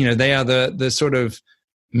communalities, they are the sort of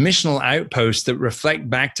missional outposts that reflect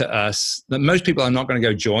back to us, that most people are not going to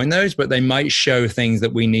go join those, but they might show things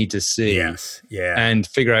that we need to see. Yes. Yeah. And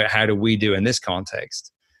figure out how do we do in this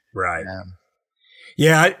context. Right.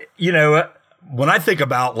 When I think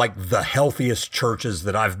about like the healthiest churches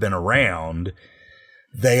that I've been around,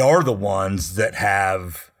 they are the ones that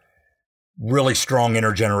have really strong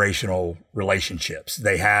intergenerational relationships.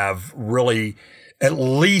 They have really, at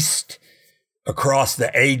least across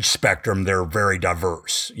the age spectrum, they're very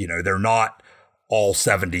diverse. They're not all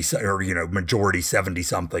 70 or, majority 70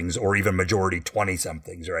 somethings or even majority 20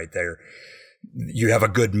 somethings right there. You have a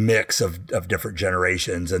good mix of different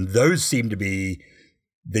generations. And those seem to be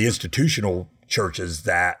the institutional churches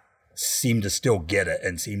that seem to still get it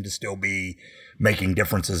and seem to still be making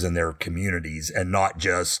differences in their communities and not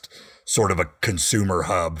just sort of a consumer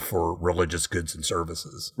hub for religious goods and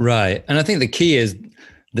services. Right. And I think the key is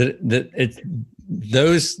that it's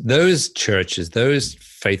those churches, those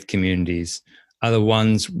faith communities are the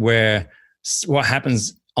ones where what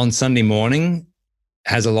happens on Sunday morning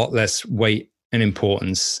has a lot less weight and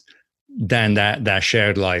importance than that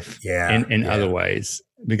shared life in other ways.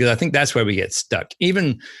 Because I think that's where we get stuck.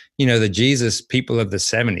 Even, the Jesus people of the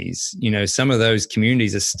 70s, some of those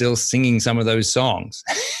communities are still singing some of those songs,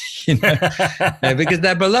 because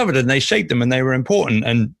they're beloved and they shaped them and they were important,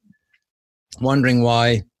 and wondering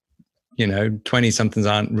why 20 somethings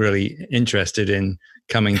aren't really interested in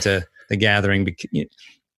coming to the gathering.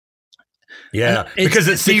 Yeah, because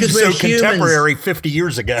it seems so contemporary 50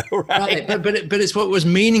 years ago, right? But it's what was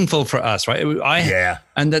meaningful for us, right?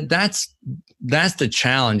 And that's the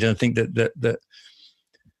challenge. And I think that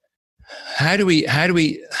how do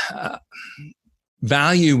we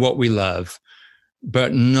value what we love,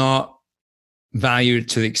 but not value it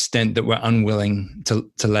to the extent that we're unwilling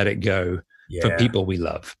to let it go for people we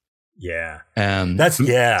love. Yeah.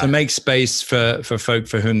 To make space for folk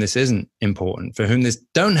for whom this isn't important, for whom this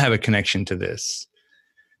don't have a connection to this.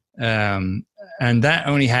 And that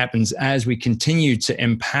only happens as we continue to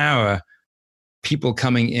empower people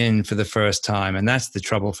coming in for the first time. And that's the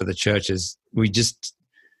trouble for the churches. We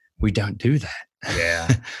don't do that. Yeah.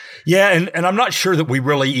 Yeah. And I'm not sure that we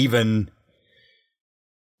really even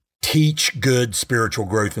teach good spiritual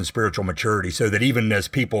growth and spiritual maturity, so that even as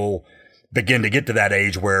people begin to get to that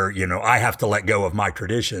age where, I have to let go of my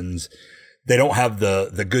traditions, they don't have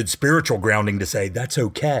the good spiritual grounding to say that's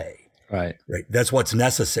okay. Right. That's what's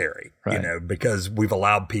necessary, right. Because we've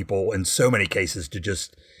allowed people in so many cases to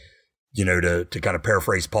just, to kind of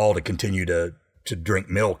paraphrase Paul, to continue to drink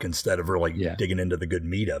milk instead of really digging into the good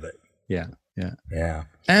meat of it. Yeah. Yeah. Yeah.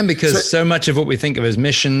 And because so much of what we think of as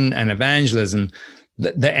mission and evangelism,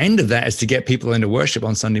 the end of that is to get people into worship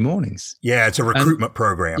on Sunday mornings. Yeah, it's a recruitment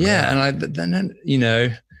program. Yeah, and I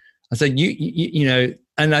said,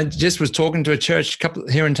 and I just was talking to a church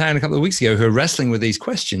here in town a couple of weeks ago who are wrestling with these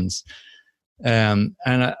questions. And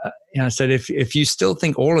I said, if you still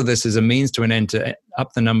think all of this is a means to an end to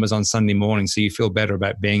up the numbers on Sunday morning so you feel better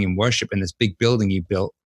about being in worship in this big building you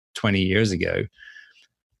built 20 years ago,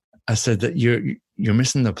 I said that you're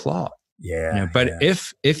missing the plot. Yeah.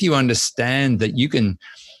 If you understand that you can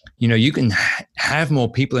have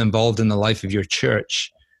more people involved in the life of your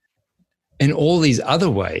church in all these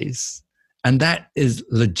other ways, and that is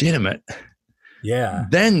legitimate. Yeah.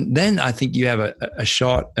 Then I think you have a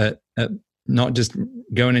shot at not just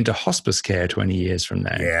going into hospice care 20 years from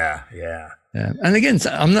now. Yeah. Yeah. And again,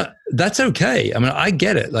 that's okay. I mean, I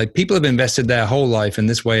get it. Like, people have invested their whole life in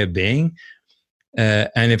this way of being.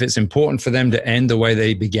 And if it's important for them to end the way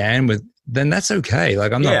they began with, then that's okay.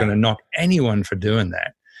 Like, I'm not going to knock anyone for doing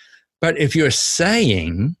that. But if you're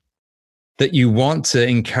saying that you want to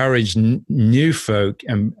encourage new folk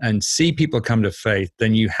and see people come to faith,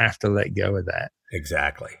 then you have to let go of that.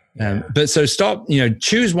 Exactly. But so stop,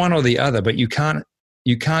 choose one or the other, but you can't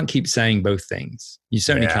keep saying both things. You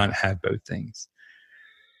certainly can't have both things.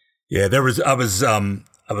 Yeah. I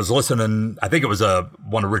was listening, I think it was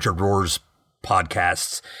one of Richard Rohr's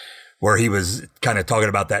podcasts, where he was kind of talking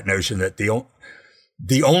about that notion that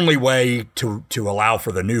the only way to allow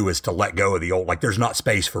for the new is to let go of the old. Like, there's not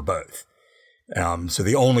space for both. So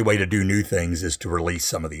the only way to do new things is to release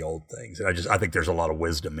some of the old things. And I think there's a lot of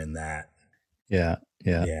wisdom in that. Yeah.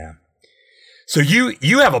 Yeah. Yeah. So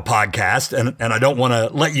you have a podcast, and I don't want to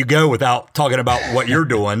let you go without talking about what you're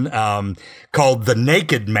doing, called The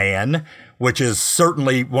Naked Man, which is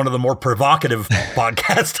certainly one of the more provocative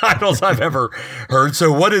podcast titles I've ever heard.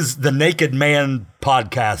 So what is the Naked Man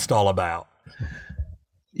podcast all about?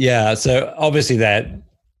 Yeah. So obviously that,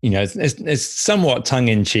 it's somewhat tongue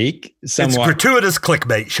in cheek. It's gratuitous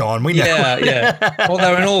clickbait, Sean. We know. Yeah.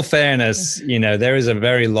 Although in all fairness, there is a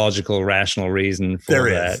very logical, rational reason for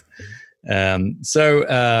that.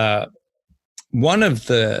 So one of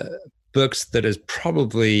the books that has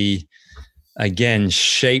probably, again,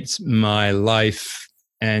 shaped my life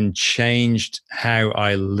and changed how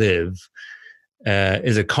I live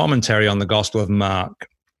is a commentary on the Gospel of Mark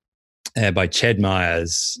by Ched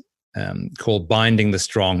Myers called Binding the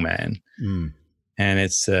Strong Man. And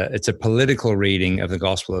it's a political reading of the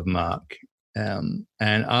Gospel of Mark. And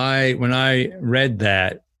when I read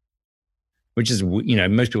that, which is,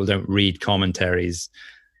 most people don't read commentaries,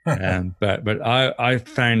 but I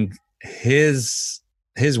found his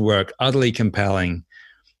work utterly compelling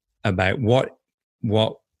about what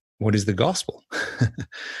is the gospel.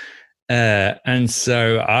 And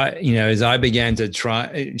so as I began to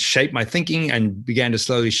try shape my thinking and began to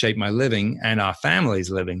slowly shape my living and our family's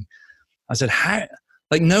living, I said,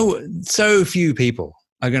 so few people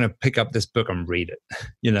are going to pick up this book and read it,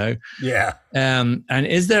 Yeah. And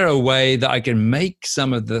is there a way that I can make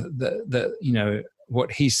some of the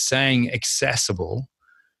what he's saying accessible,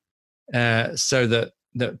 so that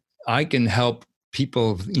I can help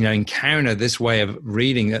people, encounter this way of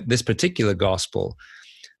reading this particular gospel,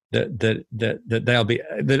 that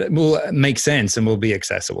it will make sense and will be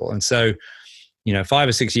accessible. And so, 5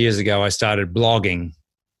 or 6 years ago, I started blogging,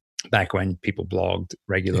 back when people blogged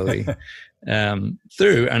regularly, and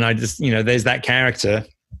I just, there's that character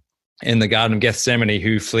in the Garden of Gethsemane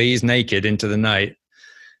who flees naked into the night,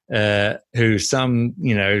 who some,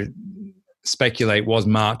 speculate was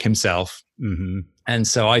Mark himself. Mm-hmm. And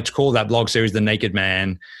so I called that blog series The Naked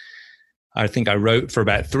Man. I think I wrote for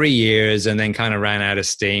about 3 years and then kind of ran out of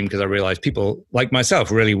steam because I realized people like myself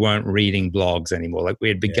really weren't reading blogs anymore. Like we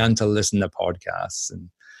had begun to listen to podcasts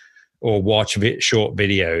or watch short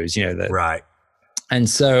videos, Right. And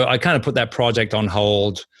so I kind of put that project on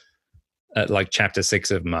hold at like chapter 6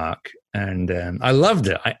 of Mark. And I loved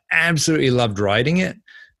it. I absolutely loved writing it.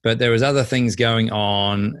 But there was other things going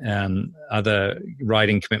on, other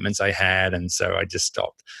writing commitments I had. And so I just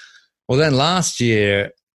stopped. Well, then last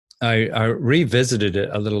year, I revisited it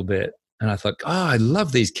a little bit and I thought, I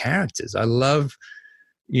love these characters. I loved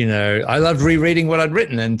rereading what I'd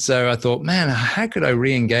written. And so I thought, man, how could I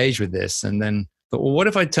re-engage with this? And then thought, well, what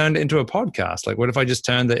if I turned it into a podcast? Like, what if I just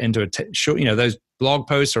turned it into a short, those blog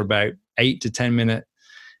posts are about 8 to 10 minute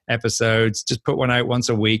episodes. Just put one out once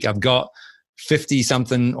a week. I've got 50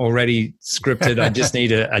 something already scripted. I just need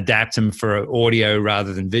to adapt them for audio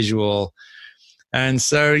rather than visual. And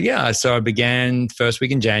so, so I began first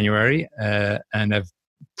week in January and I've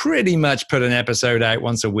pretty much put an episode out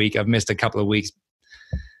once a week. I've missed a couple of weeks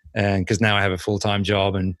because now I have a full-time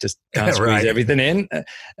job and just can't squeeze everything in.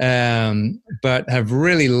 But have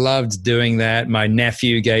really loved doing that. My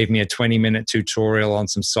nephew gave me a 20-minute tutorial on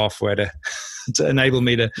some software to enable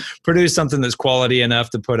me to produce something that's quality enough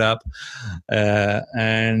to put up.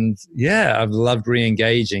 And I've loved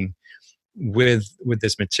re-engaging with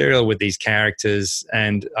this material, with these characters.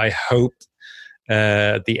 And I hope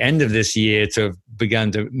at the end of this year to have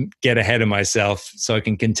begun to get ahead of myself so I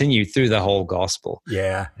can continue through the whole gospel.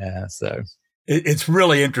 Yeah. So it's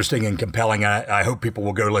really interesting and compelling. I hope people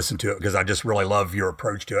will go listen to it because I just really love your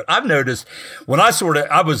approach to it. I've noticed when I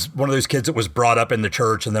was one of those kids that was brought up in the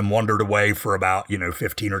church and then wandered away for about,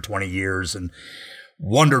 15 or 20 years and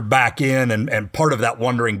wandered back in. And part of that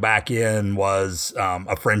wandering back in was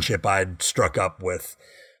a friendship I'd struck up with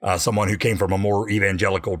someone who came from a more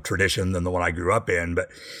evangelical tradition than the one I grew up in. But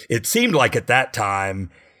it seemed like at that time,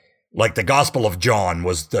 like the Gospel of John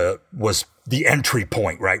was the entry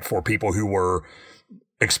point, right, for people who were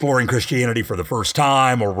exploring Christianity for the first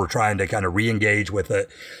time or were trying to kind of re-engage with it.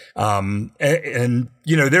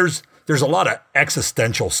 There's a lot of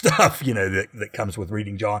existential stuff, that comes with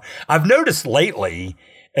reading John. I've noticed lately,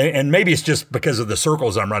 and maybe it's just because of the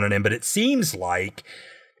circles I'm running in, but it seems like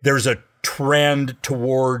there's a trend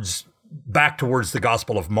back towards the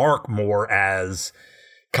Gospel of Mark more as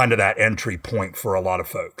kind of that entry point for a lot of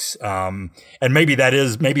folks. And maybe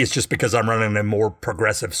it's just because I'm running in more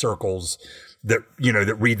progressive circles that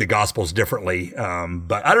read the Gospels differently.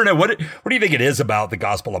 But I don't know. What do you think it is about the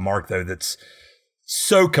Gospel of Mark, though, that's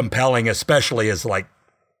so compelling, especially as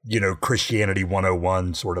Christianity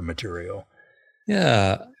 101 sort of material?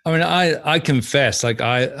 Yeah. I mean, I confess,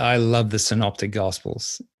 I love the synoptic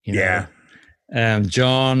Gospels.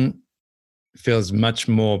 John feels much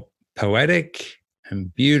more poetic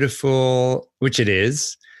and beautiful, which it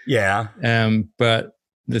is. Yeah. But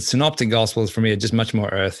the synoptic Gospels for me are just much more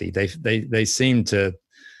earthy. They seem to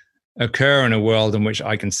occur in a world in which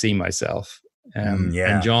I can see myself. And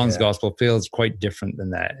John's Gospel feels quite different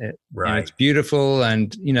than that. It's beautiful.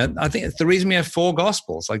 And, I think it's the reason we have 4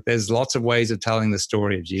 Gospels. Like there's lots of ways of telling the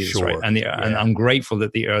story of Jesus, right? And I'm grateful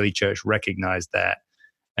that the early church recognized that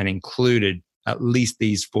and included at least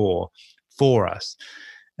these 4 for us.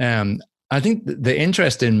 I think the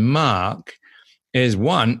interest in Mark is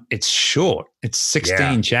one, it's short. It's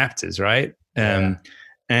 16 chapters, right?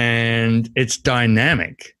 And it's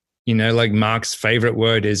dynamic. Like Mark's favorite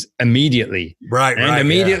word is immediately. Right. And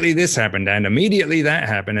immediately this happened and immediately that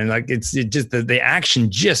happened. And it's just the action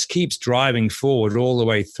just keeps driving forward all the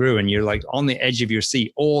way through. And you're like on the edge of your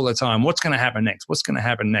seat all the time. What's going to happen next? What's going to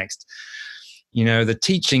happen next? The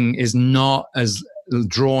teaching is not as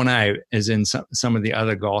drawn out as in some of the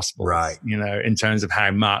other Gospels, right? In terms of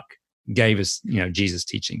how Mark gave us, Jesus'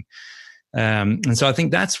 teaching. And so I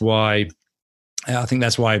think that's why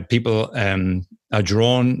people are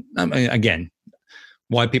drawn. I mean, again,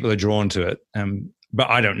 why people are drawn to it. But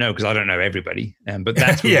I don't know because I don't know everybody. But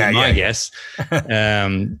that's my guess.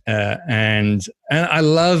 And I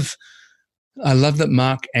love that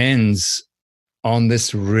Mark ends on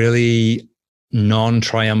this really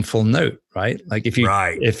non-triumphal note, right? Like if you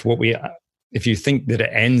think that it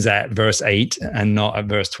ends at verse 8 and not at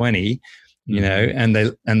verse 20, and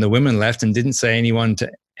the women left and didn't say anything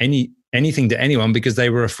to anyone because they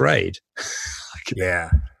were afraid.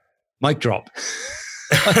 Mic drop.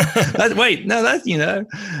 And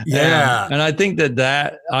I think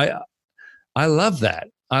that I love that.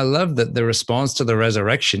 I love that the response to the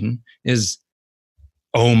resurrection is,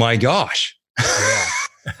 oh my gosh.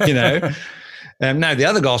 Yeah. Now the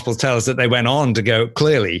other gospels tell us that they went on to go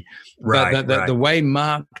clearly, right, but the way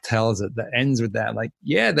Mark tells it, that ends with that, like,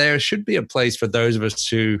 yeah, there should be a place for those of us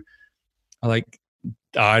who are like,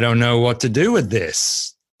 I don't know what to do with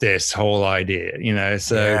this whole idea,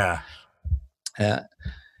 so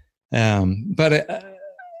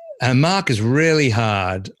Mark is really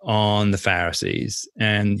hard on the Pharisees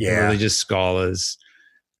and the religious scholars.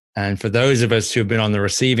 And for those of us who have been on the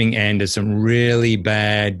receiving end of some really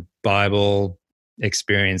bad Bible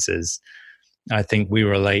experiences, I think we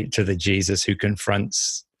relate to the Jesus who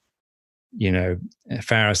confronts,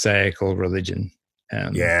 Pharisaical religion.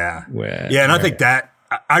 And I think that,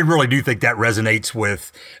 I really do think that resonates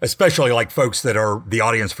with, especially like folks that are the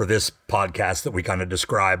audience for this podcast that we kind of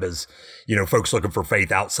describe as, folks looking for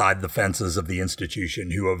faith outside the fences of the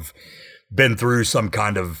institution, who have been through some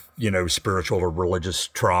kind of, spiritual or religious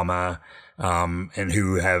trauma, and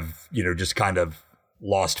who have, just kind of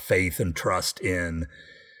lost faith and trust in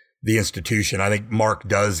the institution. I think Mark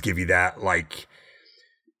does give you that, like,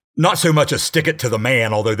 not so much a stick it to the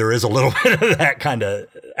man, although there is a little bit of that kind of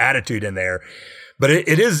attitude in there. But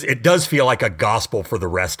it does feel like a gospel for the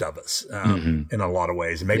rest of us in a lot of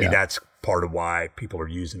ways. And maybe that's part of why people are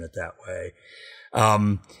using it that way.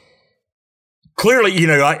 Clearly,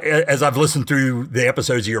 as I've listened through the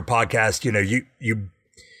episodes of your podcast,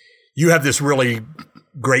 you have this really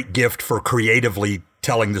great gift for creatively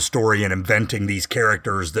telling the story and inventing these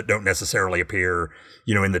characters that don't necessarily appear,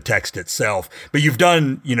 in the text itself. But you've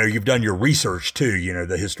done your research too.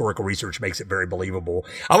 The historical research makes it very believable.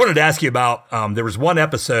 I wanted to ask you about, there was one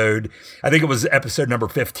episode, I think it was episode number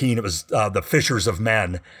 15. It was the Fishers of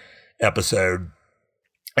Men episode.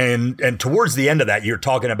 And towards the end of that, you're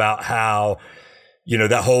talking about how,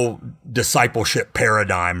 that whole discipleship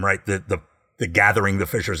paradigm, right? The gathering the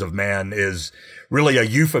fishers of men is really a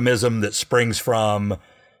euphemism that springs from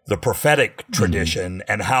the prophetic tradition,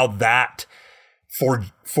 and how that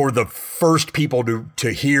for the first people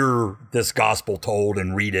to hear this gospel told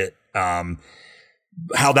and read it,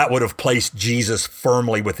 how that would have placed Jesus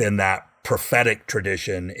firmly within that prophetic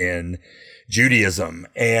tradition in Judaism.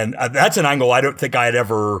 And that's an angle I don't think I had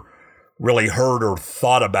ever really heard or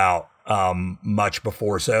thought about much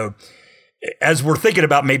before. So as we're thinking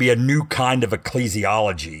about maybe a new kind of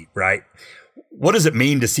ecclesiology, right? What does it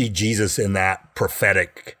mean to see Jesus in that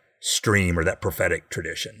prophetic stream or that prophetic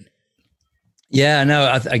tradition? Yeah,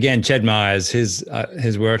 no, again, Ched Myers,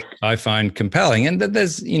 his work I find compelling. And that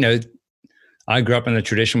there's, I grew up in a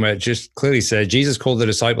tradition where it just clearly said Jesus called the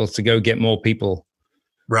disciples to go get more people.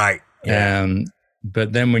 Right. Yeah.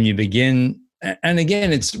 But then when you begin, and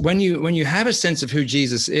again, it's when you have a sense of who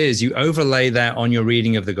Jesus is, you overlay that on your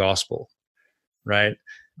reading of the gospel. Right.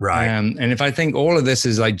 Right. And if I think all of this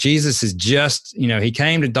is like Jesus is just, he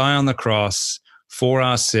came to die on the cross for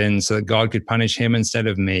our sins so that God could punish him instead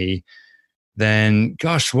of me, then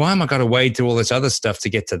gosh, why am I got to wade through all this other stuff to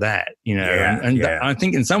get to that? I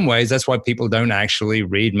think in some ways that's why people don't actually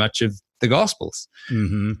read much of the Gospels,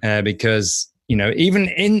 because even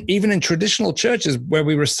in traditional churches where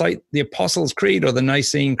we recite the Apostles' Creed or the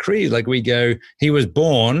Nicene Creed, like we go, he was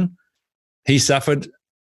born, he suffered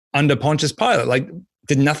under Pontius Pilate. Like,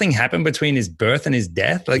 did nothing happen between his birth and his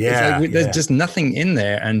death? There's just nothing in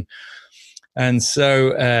there, and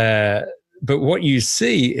so. But what you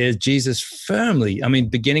see is Jesus firmly,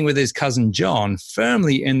 beginning with his cousin John,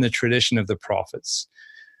 firmly in the tradition of the prophets,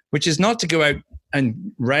 which is not to go out and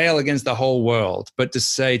rail against the whole world, but to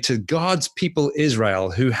say to God's people Israel,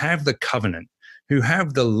 who have the covenant, who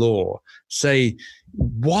have the law, say,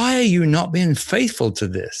 why are you not being faithful to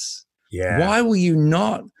this? Yeah. Why will you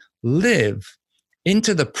not live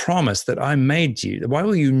into the promise that I made you? Why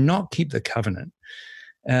will you not keep the covenant?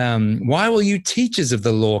 Why will you teachers of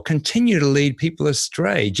the law continue to lead people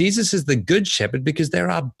astray? Jesus is the good shepherd because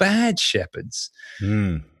there are bad shepherds.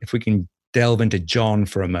 If we can delve into John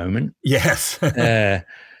for a moment. Yes. And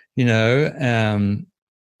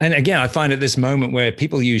again, I find at this moment where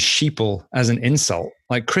people use sheeple as an insult,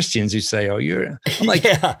 like Christians who say, oh, I'm like,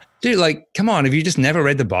 dude, like, come on, have you just never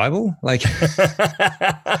read the Bible? Like,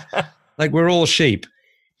 like we're all sheep,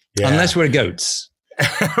 unless we're goats.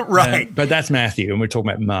 Right. But that's Matthew, and we're talking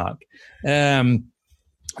about Mark. I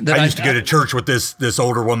used to go to church with this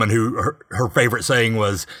older woman who her favorite saying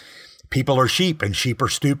was, people are sheep and sheep are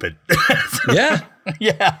stupid. Yeah.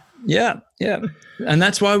 Yeah. And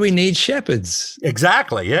that's why we need shepherds.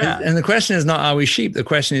 Exactly. Yeah. And the question is not, are we sheep? The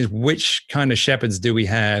question is, which kind of shepherds do we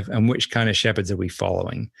have and which kind of shepherds are we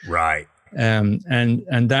following? Right. And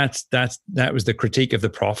that was the critique of the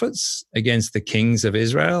prophets against the kings of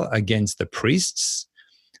Israel, against the priests,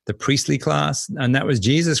 the priestly class, and that was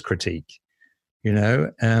Jesus' critique,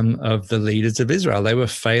 of the leaders of Israel. They were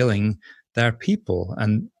failing their people,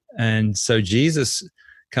 and so Jesus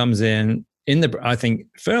comes in I think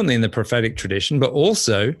firmly in the prophetic tradition, but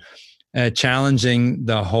also challenging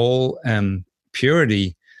the whole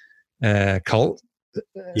purity cult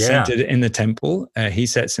centered in the temple. He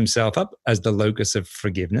sets himself up as the locus of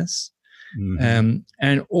forgiveness. Mm-hmm.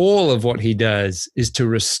 And all of what he does is to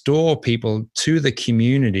restore people to the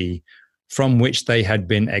community from which they had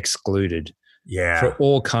been excluded for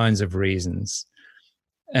all kinds of reasons.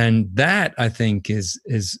 And that, I think, is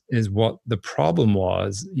what the problem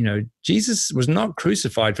was. Jesus was not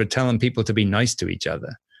crucified for telling people to be nice to each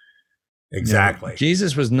other. Exactly.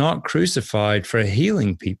 Jesus was not crucified for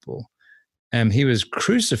healing people. He was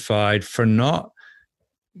crucified for not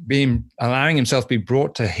allowing himself to be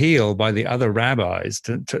brought to heel by the other rabbis,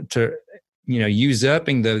 to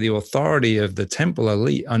usurping the authority of the temple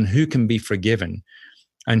elite on who can be forgiven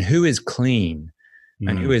and who is clean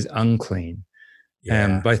and who is unclean.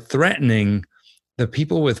 By threatening the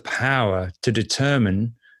people with power to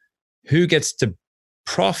determine who gets to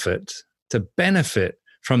profit, to benefit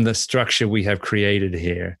from the structure we have created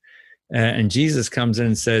here. And Jesus comes in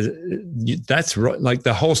and says, that's right. Like,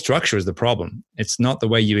 the whole structure is the problem. It's not the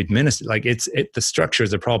way you administer. Like, the structure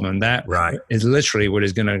is the problem. And that is literally what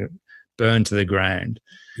is going to burn to the ground.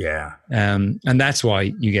 Yeah. And that's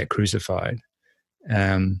why you get crucified.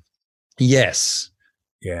 Yes.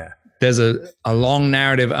 Yeah. There's a long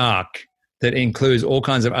narrative arc that includes all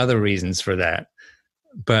kinds of other reasons for that.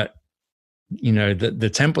 But,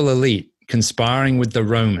 the temple elite conspiring with the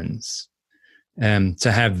Romans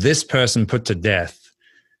to have this person put to death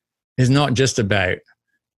is not just about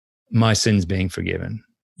my sins being forgiven.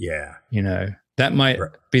 Yeah. That might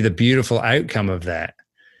be the beautiful outcome of that.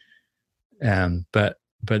 But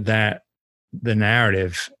that the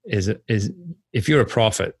narrative is if you're a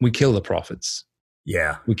prophet, we kill the prophets.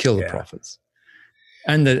 Yeah. We kill the prophets.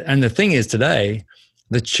 And the thing is, today,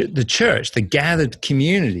 the church, the gathered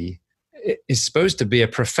community, is supposed to be a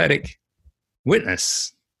prophetic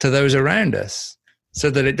witness to those around us, so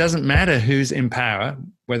that it doesn't matter who's in power,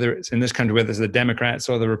 whether it's in this country, whether it's the Democrats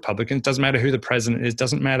or the Republicans, it doesn't matter who the president is,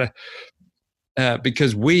 doesn't matter,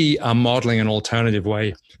 because we are modeling an alternative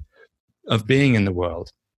way of being in the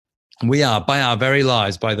world. We are, by our very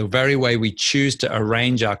lives, by the very way we choose to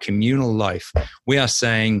arrange our communal life, we are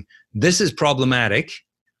saying this is problematic,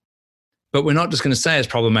 but we're not just going to say it's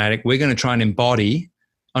problematic. We're going to try and embody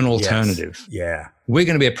an alternative. Yes. Yeah. We're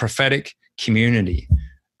going to be a prophetic community.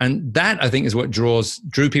 And that, I think, is what drew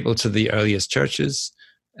people to the earliest churches.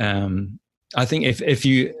 I think if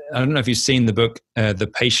you, I don't know if you've seen the book, The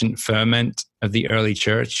Patient Ferment of the Early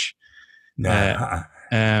Church. No.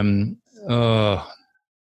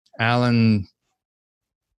 Alan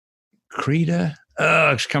Creeder.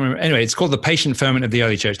 I can't remember. Anyway, it's called The Patient Ferment of the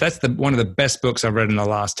Early Church. That's one of the best books I've read in the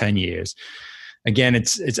last 10 years. Again,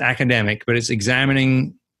 it's academic, but it's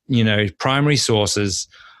examining, primary sources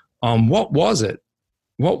on what was it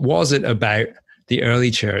about the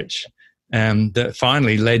early church that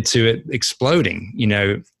finally led to it exploding,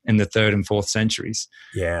 in the 3rd and 4th centuries.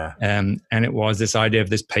 Yeah. And it was this idea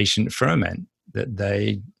of this patient ferment that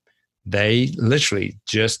they literally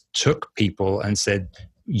just took people and said,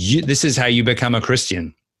 this is how you become a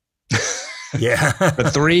Christian. Yeah. For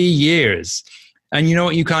 3 years. And you know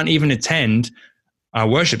what? You can't even attend our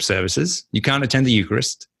worship services. You can't attend the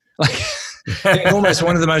Eucharist. Almost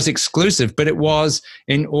one of the most exclusive, but it was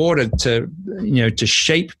in order to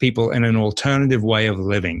shape people in an alternative way of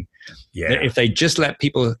living. Yeah. If they just let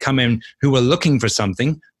people come in who were looking for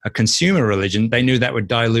something, a consumer religion, they knew that would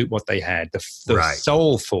dilute what they had, the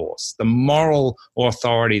soul force, the moral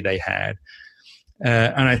authority they had.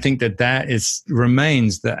 And I think that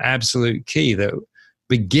remains the absolute key, that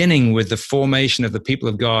beginning with the formation of the people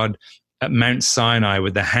of God at Mount Sinai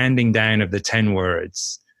with the handing down of the 10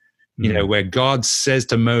 words, where God says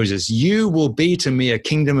to Moses, you will be to me a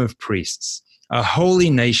kingdom of priests, a holy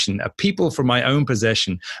nation, a people for my own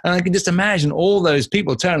possession. And I can just imagine all those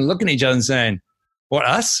people turning, looking at each other and saying, what,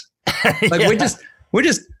 us? Like, yeah. We're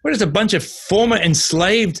just a bunch of former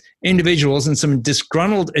enslaved individuals and some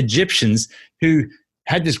disgruntled Egyptians who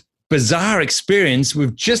had this bizarre experience.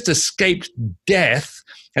 We've just escaped death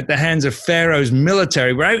at the hands of Pharaoh's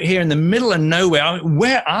military. We're out here in the middle of nowhere.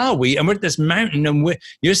 Where are we? And we're at this mountain, and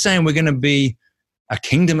you're saying we're going to be a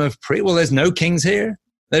kingdom of priests? Well, there's no kings here.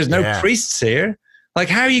 There's no priests here. Like,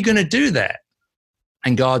 how are you going to do that?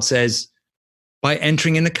 And God says, by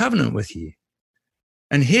entering into covenant with you.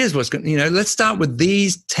 And here's what's going, let's start with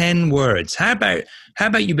these 10 words. How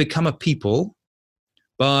about you become a people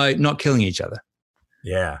by not killing each other?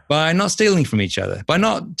 Yeah. By not stealing from each other, by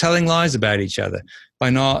not telling lies about each other, by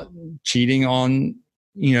not cheating on,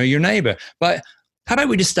 your neighbor. But how about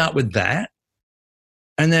we just start with that?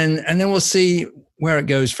 And then we'll see where it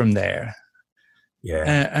goes from there.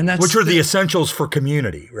 Yeah. And that's which are the essentials for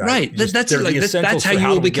community, right? Right. That's how you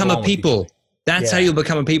will become a people. That's how you'll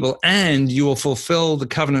become a people. And you will fulfill the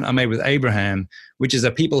covenant I made with Abraham, which is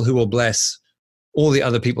a people who will bless all the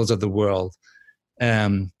other peoples of the world.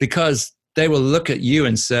 Because they will look at you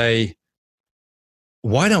and say,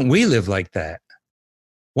 why don't we live like that?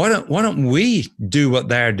 Why don't we do what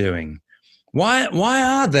they're doing? Why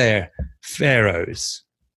are there pharaohs?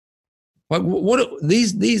 What are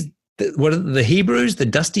the Hebrews, the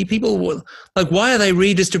dusty people? Why are they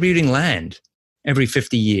redistributing land every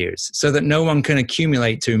 50 years so that no one can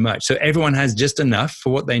accumulate too much, so everyone has just enough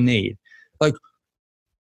for what they need?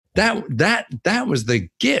 That was the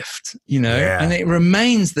gift, and it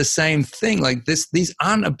remains the same thing. These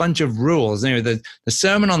aren't a bunch of rules. The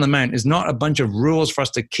Sermon on the Mount is not a bunch of rules for us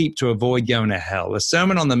to keep to avoid going to hell. The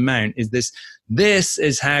Sermon on the Mount is this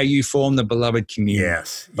is how you form the beloved community,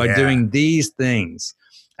 by doing these things.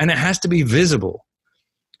 And it has to be visible.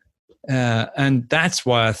 And that's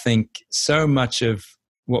why I think so much of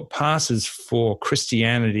what passes for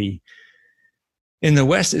Christianity in the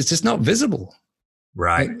West is just not visible.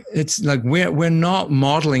 Right. It's like we're not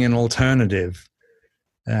modeling an alternative.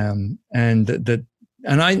 And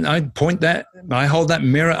I hold that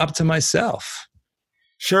mirror up to myself.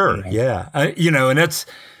 Sure. Yeah. And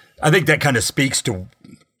I think that kind of speaks to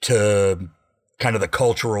kind of the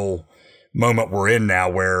cultural moment we're in now,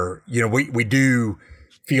 where, we do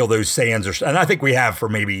feel those sands and I think we have for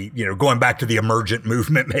maybe, going back to the emergent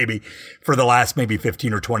movement, maybe for the last maybe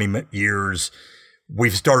 15 or 20 years,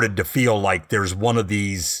 we've started to feel like there's one of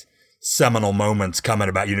these seminal moments coming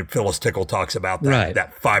about. Phyllis Tickle talks about that, right,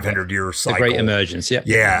 that 500-year cycle. The great emergence,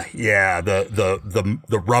 yeah. Yeah.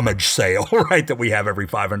 The rummage sale, right, that we have every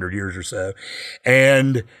 500 years or so.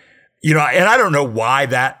 And, and I don't know why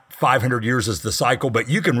that 500 years is the cycle, but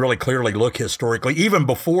you can really clearly look historically, even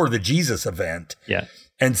before the Jesus event. Yeah.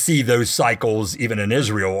 And see those cycles, even in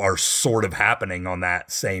Israel, are sort of happening on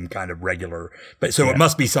that same kind of regular. But so it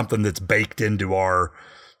must be something that's baked into our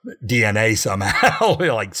DNA somehow,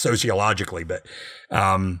 like sociologically. But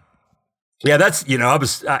that's,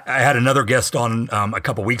 I had another guest on a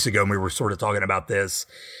couple weeks ago, and we were sort of talking about this.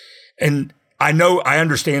 And I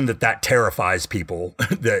understand that terrifies people,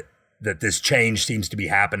 that this change seems to be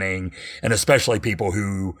happening, and especially people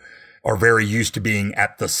who are very used to being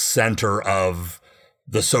at the center of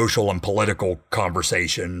the social and political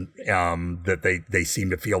conversation, that they seem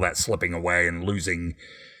to feel that slipping away and losing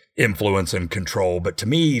influence and control. But to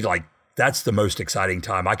me, that's the most exciting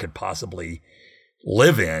time I could possibly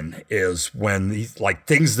live in, is when these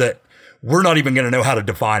things that we're not even going to know how to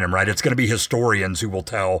define them, right? It's going to be historians who will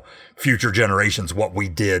tell future generations what we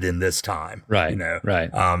did in this time. Right. Right.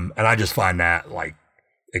 And I just find that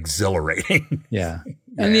exhilarating. Yeah.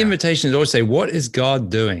 And the invitation is always say, what is God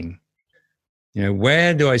doing?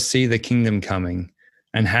 Where do I see the kingdom coming,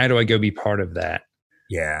 and how do I go be part of that?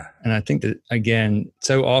 Yeah. And I think that, again,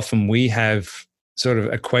 so often we have sort of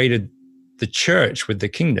equated the church with the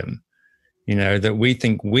kingdom, that we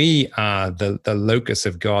think we are the locus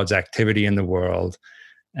of God's activity in the world.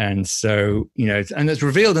 And so, and it's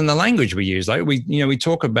revealed in the language we use. We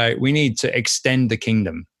talk about, we need to extend the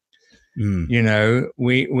kingdom.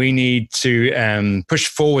 We need to push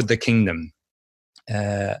forward the kingdom.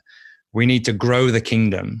 We need to grow the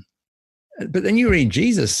kingdom. But then you read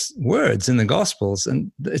Jesus' words in the Gospels,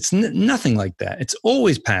 and it's nothing like that. It's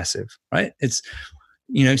always passive, right? It's,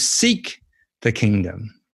 seek the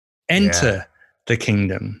kingdom, enter the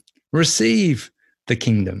kingdom, receive the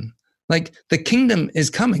kingdom. The kingdom is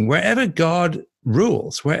coming. Wherever God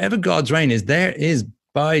rules, wherever God's reign is, there is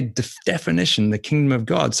by definition the kingdom of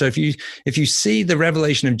God. So if you see the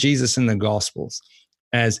revelation of Jesus in the Gospels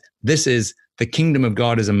as this is the kingdom of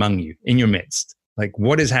God is among you, in your midst.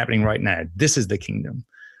 What is happening right now? This is the kingdom.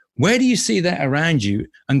 Where do you see that around you?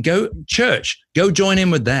 And go join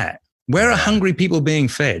in with that. Where are hungry people being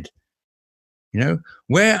fed?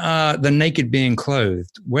 Where are the naked being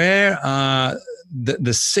clothed? Where are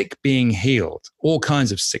the sick being healed? All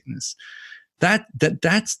kinds of sickness.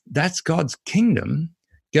 That's God's kingdom.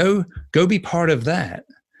 Go be part of that.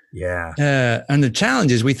 Yeah. And the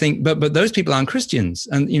challenge is we think, but those people aren't Christians,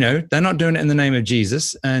 and they're not doing it in the name of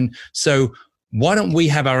Jesus. And so why don't we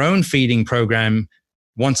have our own feeding program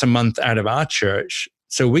once a month out of our church,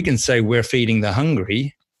 so we can say we're feeding the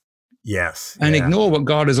hungry, Yes. And ignore what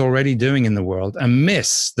God is already doing in the world and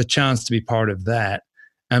miss the chance to be part of that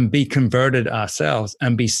and be converted ourselves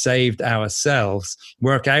and be saved ourselves,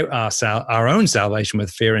 work out our own salvation with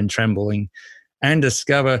fear and trembling, and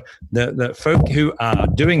discover that folk who are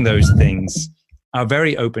doing those things are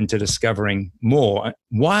very open to discovering more.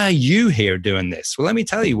 Why are you here doing this? Well, let me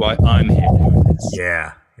tell you why I'm here doing this.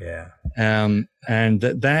 Yeah. And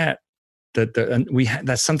that's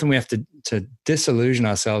something we have to disillusion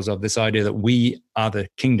ourselves of, this idea that we are the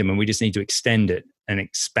kingdom and we just need to extend it and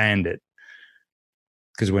expand it,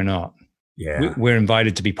 because we're not. Yeah. We're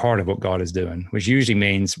invited to be part of what God is doing, which usually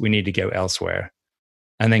means we need to go elsewhere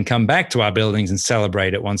and then come back to our buildings and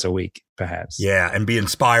celebrate it once a week, perhaps. Yeah, and be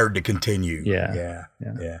inspired to continue. Yeah.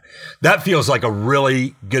 That feels like a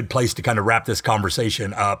really good place to kind of wrap this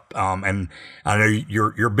conversation up. And I know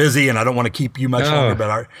you're busy, and I don't want to keep you much longer,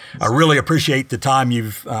 but I really appreciate the time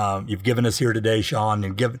you've given us here today, Sean,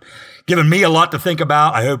 and given me a lot to think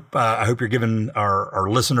about. I hope you're giving our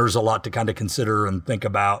listeners a lot to kind of consider and think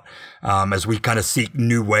about as we kind of seek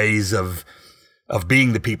new ways of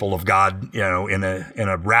being the people of God, in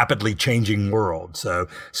a rapidly changing world. So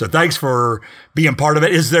thanks for being part of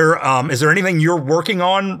it. Is there anything you're working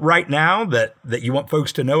on right now that you want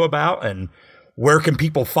folks to know about, and where can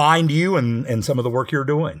people find you and some of the work you're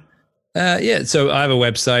doing? So I have a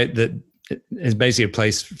website that is basically a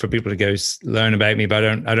place for people to go learn about me, but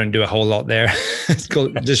I don't do a whole lot there. It's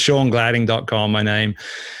called just SeanGladding.com, my name.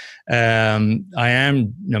 I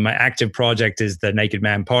am, my active project is the Naked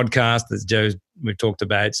Man podcast that we've talked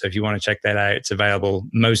about. So if you want to check that out, it's available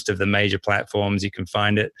most of the major platforms. You can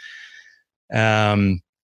find it. I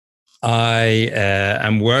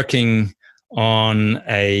am working on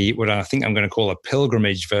what I think I'm going to call a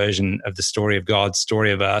pilgrimage version of the story of God,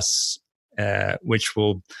 Story of Us, which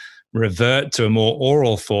will revert to a more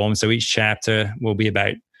oral form. So each chapter will be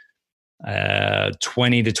about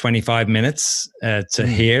 20 to 25 minutes to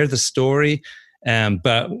hear the story.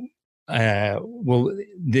 But it'll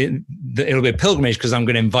be a pilgrimage because I'm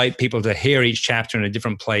going to invite people to hear each chapter in a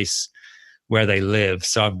different place where they live.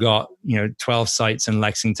 So I've got 12 sites in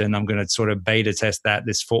Lexington. I'm going to sort of beta test that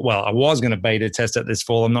this fall. Well, I was going to beta test it this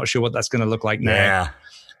fall. I'm not sure what that's going to look like now. Yeah.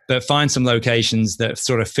 But find some locations that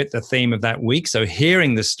sort of fit the theme of that week. So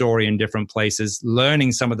hearing the story in different places,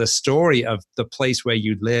 learning some of the story of the place where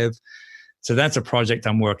you live. So that's a project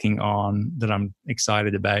I'm working on that I'm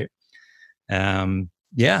excited about. That's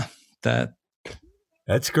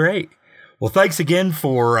great. Well, thanks again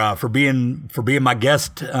for being my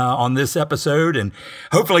guest on this episode, and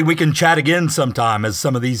hopefully we can chat again sometime as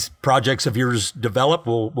some of these projects of yours develop.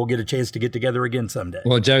 We'll get a chance to get together again someday.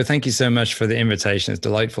 Well, Joe, thank you so much for the invitation. It's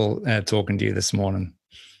delightful talking to you this morning.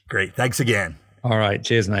 Great. Thanks again. All right.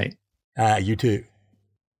 Cheers, mate. You too.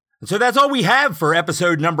 So that's all we have for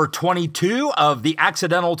episode number 22 of the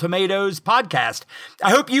Accidental Tomatoes podcast.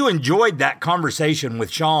 I hope you enjoyed that conversation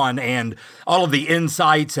with Sean and all of the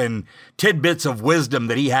insights and tidbits of wisdom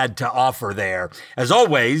that he had to offer there. As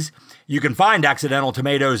always, you can find Accidental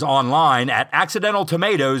Tomatoes online at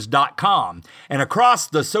accidentaltomatoes.com. And across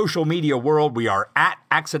the social media world, we are at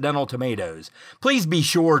Accidental Tomatoes. Please be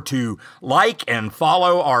sure to like and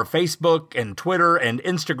follow our Facebook and Twitter and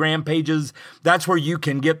Instagram pages. That's where you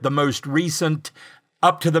can get the most recent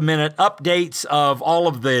up-to-the-minute updates of all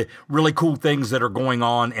of the really cool things that are going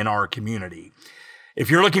on in our community. If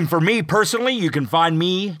you're looking for me personally, you can find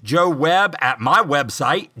me, Joe Webb, at my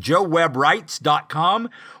website, joewebwrites.com,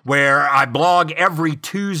 where I blog every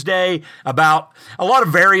Tuesday about a lot of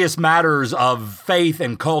various matters of faith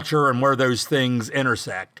and culture and where those things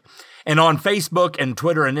intersect. And on Facebook and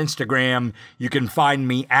Twitter and Instagram, you can find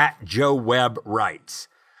me at Joe Webb Writes.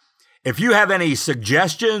 If you have any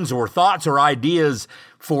suggestions or thoughts or ideas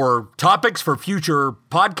for topics for future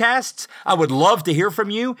podcasts, I would love to hear from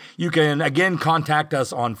you. You can, again, contact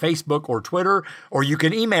us on Facebook or Twitter, or you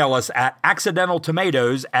can email us at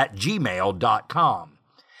accidentaltomatoes@gmail.com.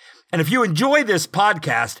 And if you enjoy this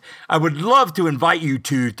podcast, I would love to invite you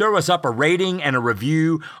to throw us up a rating and a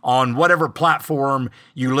review on whatever platform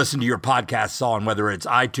you listen to your podcasts on, whether it's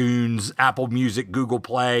iTunes, Apple Music, Google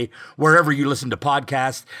Play, wherever you listen to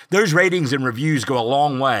podcasts. Those ratings and reviews go a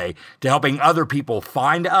long way to helping other people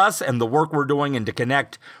find us and the work we're doing and to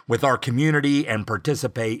connect with our community and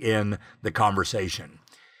participate in the conversation.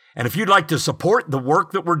 And if you'd like to support the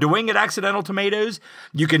work that we're doing at Accidental Tomatoes,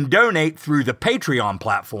 you can donate through the Patreon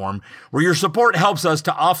platform, where your support helps us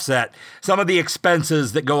to offset some of the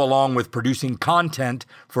expenses that go along with producing content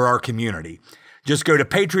for our community. Just go to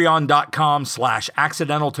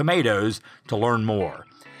patreon.com/accidentaltomatoes to learn more.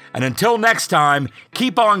 And until next time,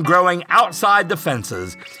 keep on growing outside the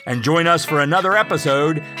fences and join us for another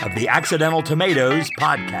episode of the Accidental Tomatoes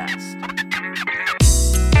Podcast.